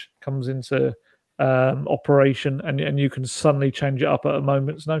bench comes into operation, and you can suddenly change it up at a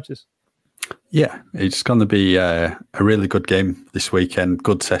moment's notice. Yeah, it's going to be a really good game this weekend.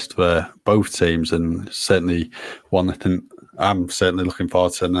 Good test for both teams, and certainly one I think I'm certainly looking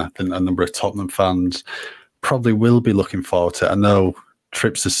forward to, and I think a number of Tottenham fans probably will be looking forward to it. I know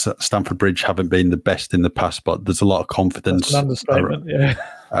trips to Stamford Bridge haven't been the best in the past, but there's a lot of confidence. That's an understatement,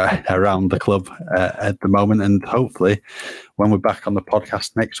 around the club at the moment, and hopefully when we're back on the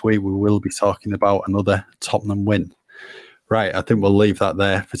podcast next week, we will be talking about another Tottenham win. Right, I think we'll leave that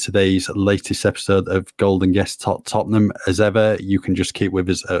there for today's latest episode of Golden Guest Tottenham. As ever, you can just keep with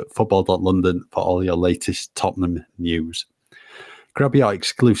us at football.london for all your latest Tottenham news. Grab your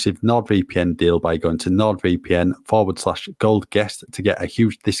exclusive NordVPN deal by going to NordVPN/goldguest to get a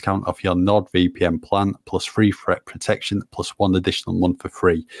huge discount off your NordVPN plan, plus free threat protection, plus one additional month for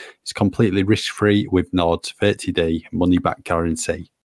free. It's completely risk-free with Nord's 30-day money-back guarantee.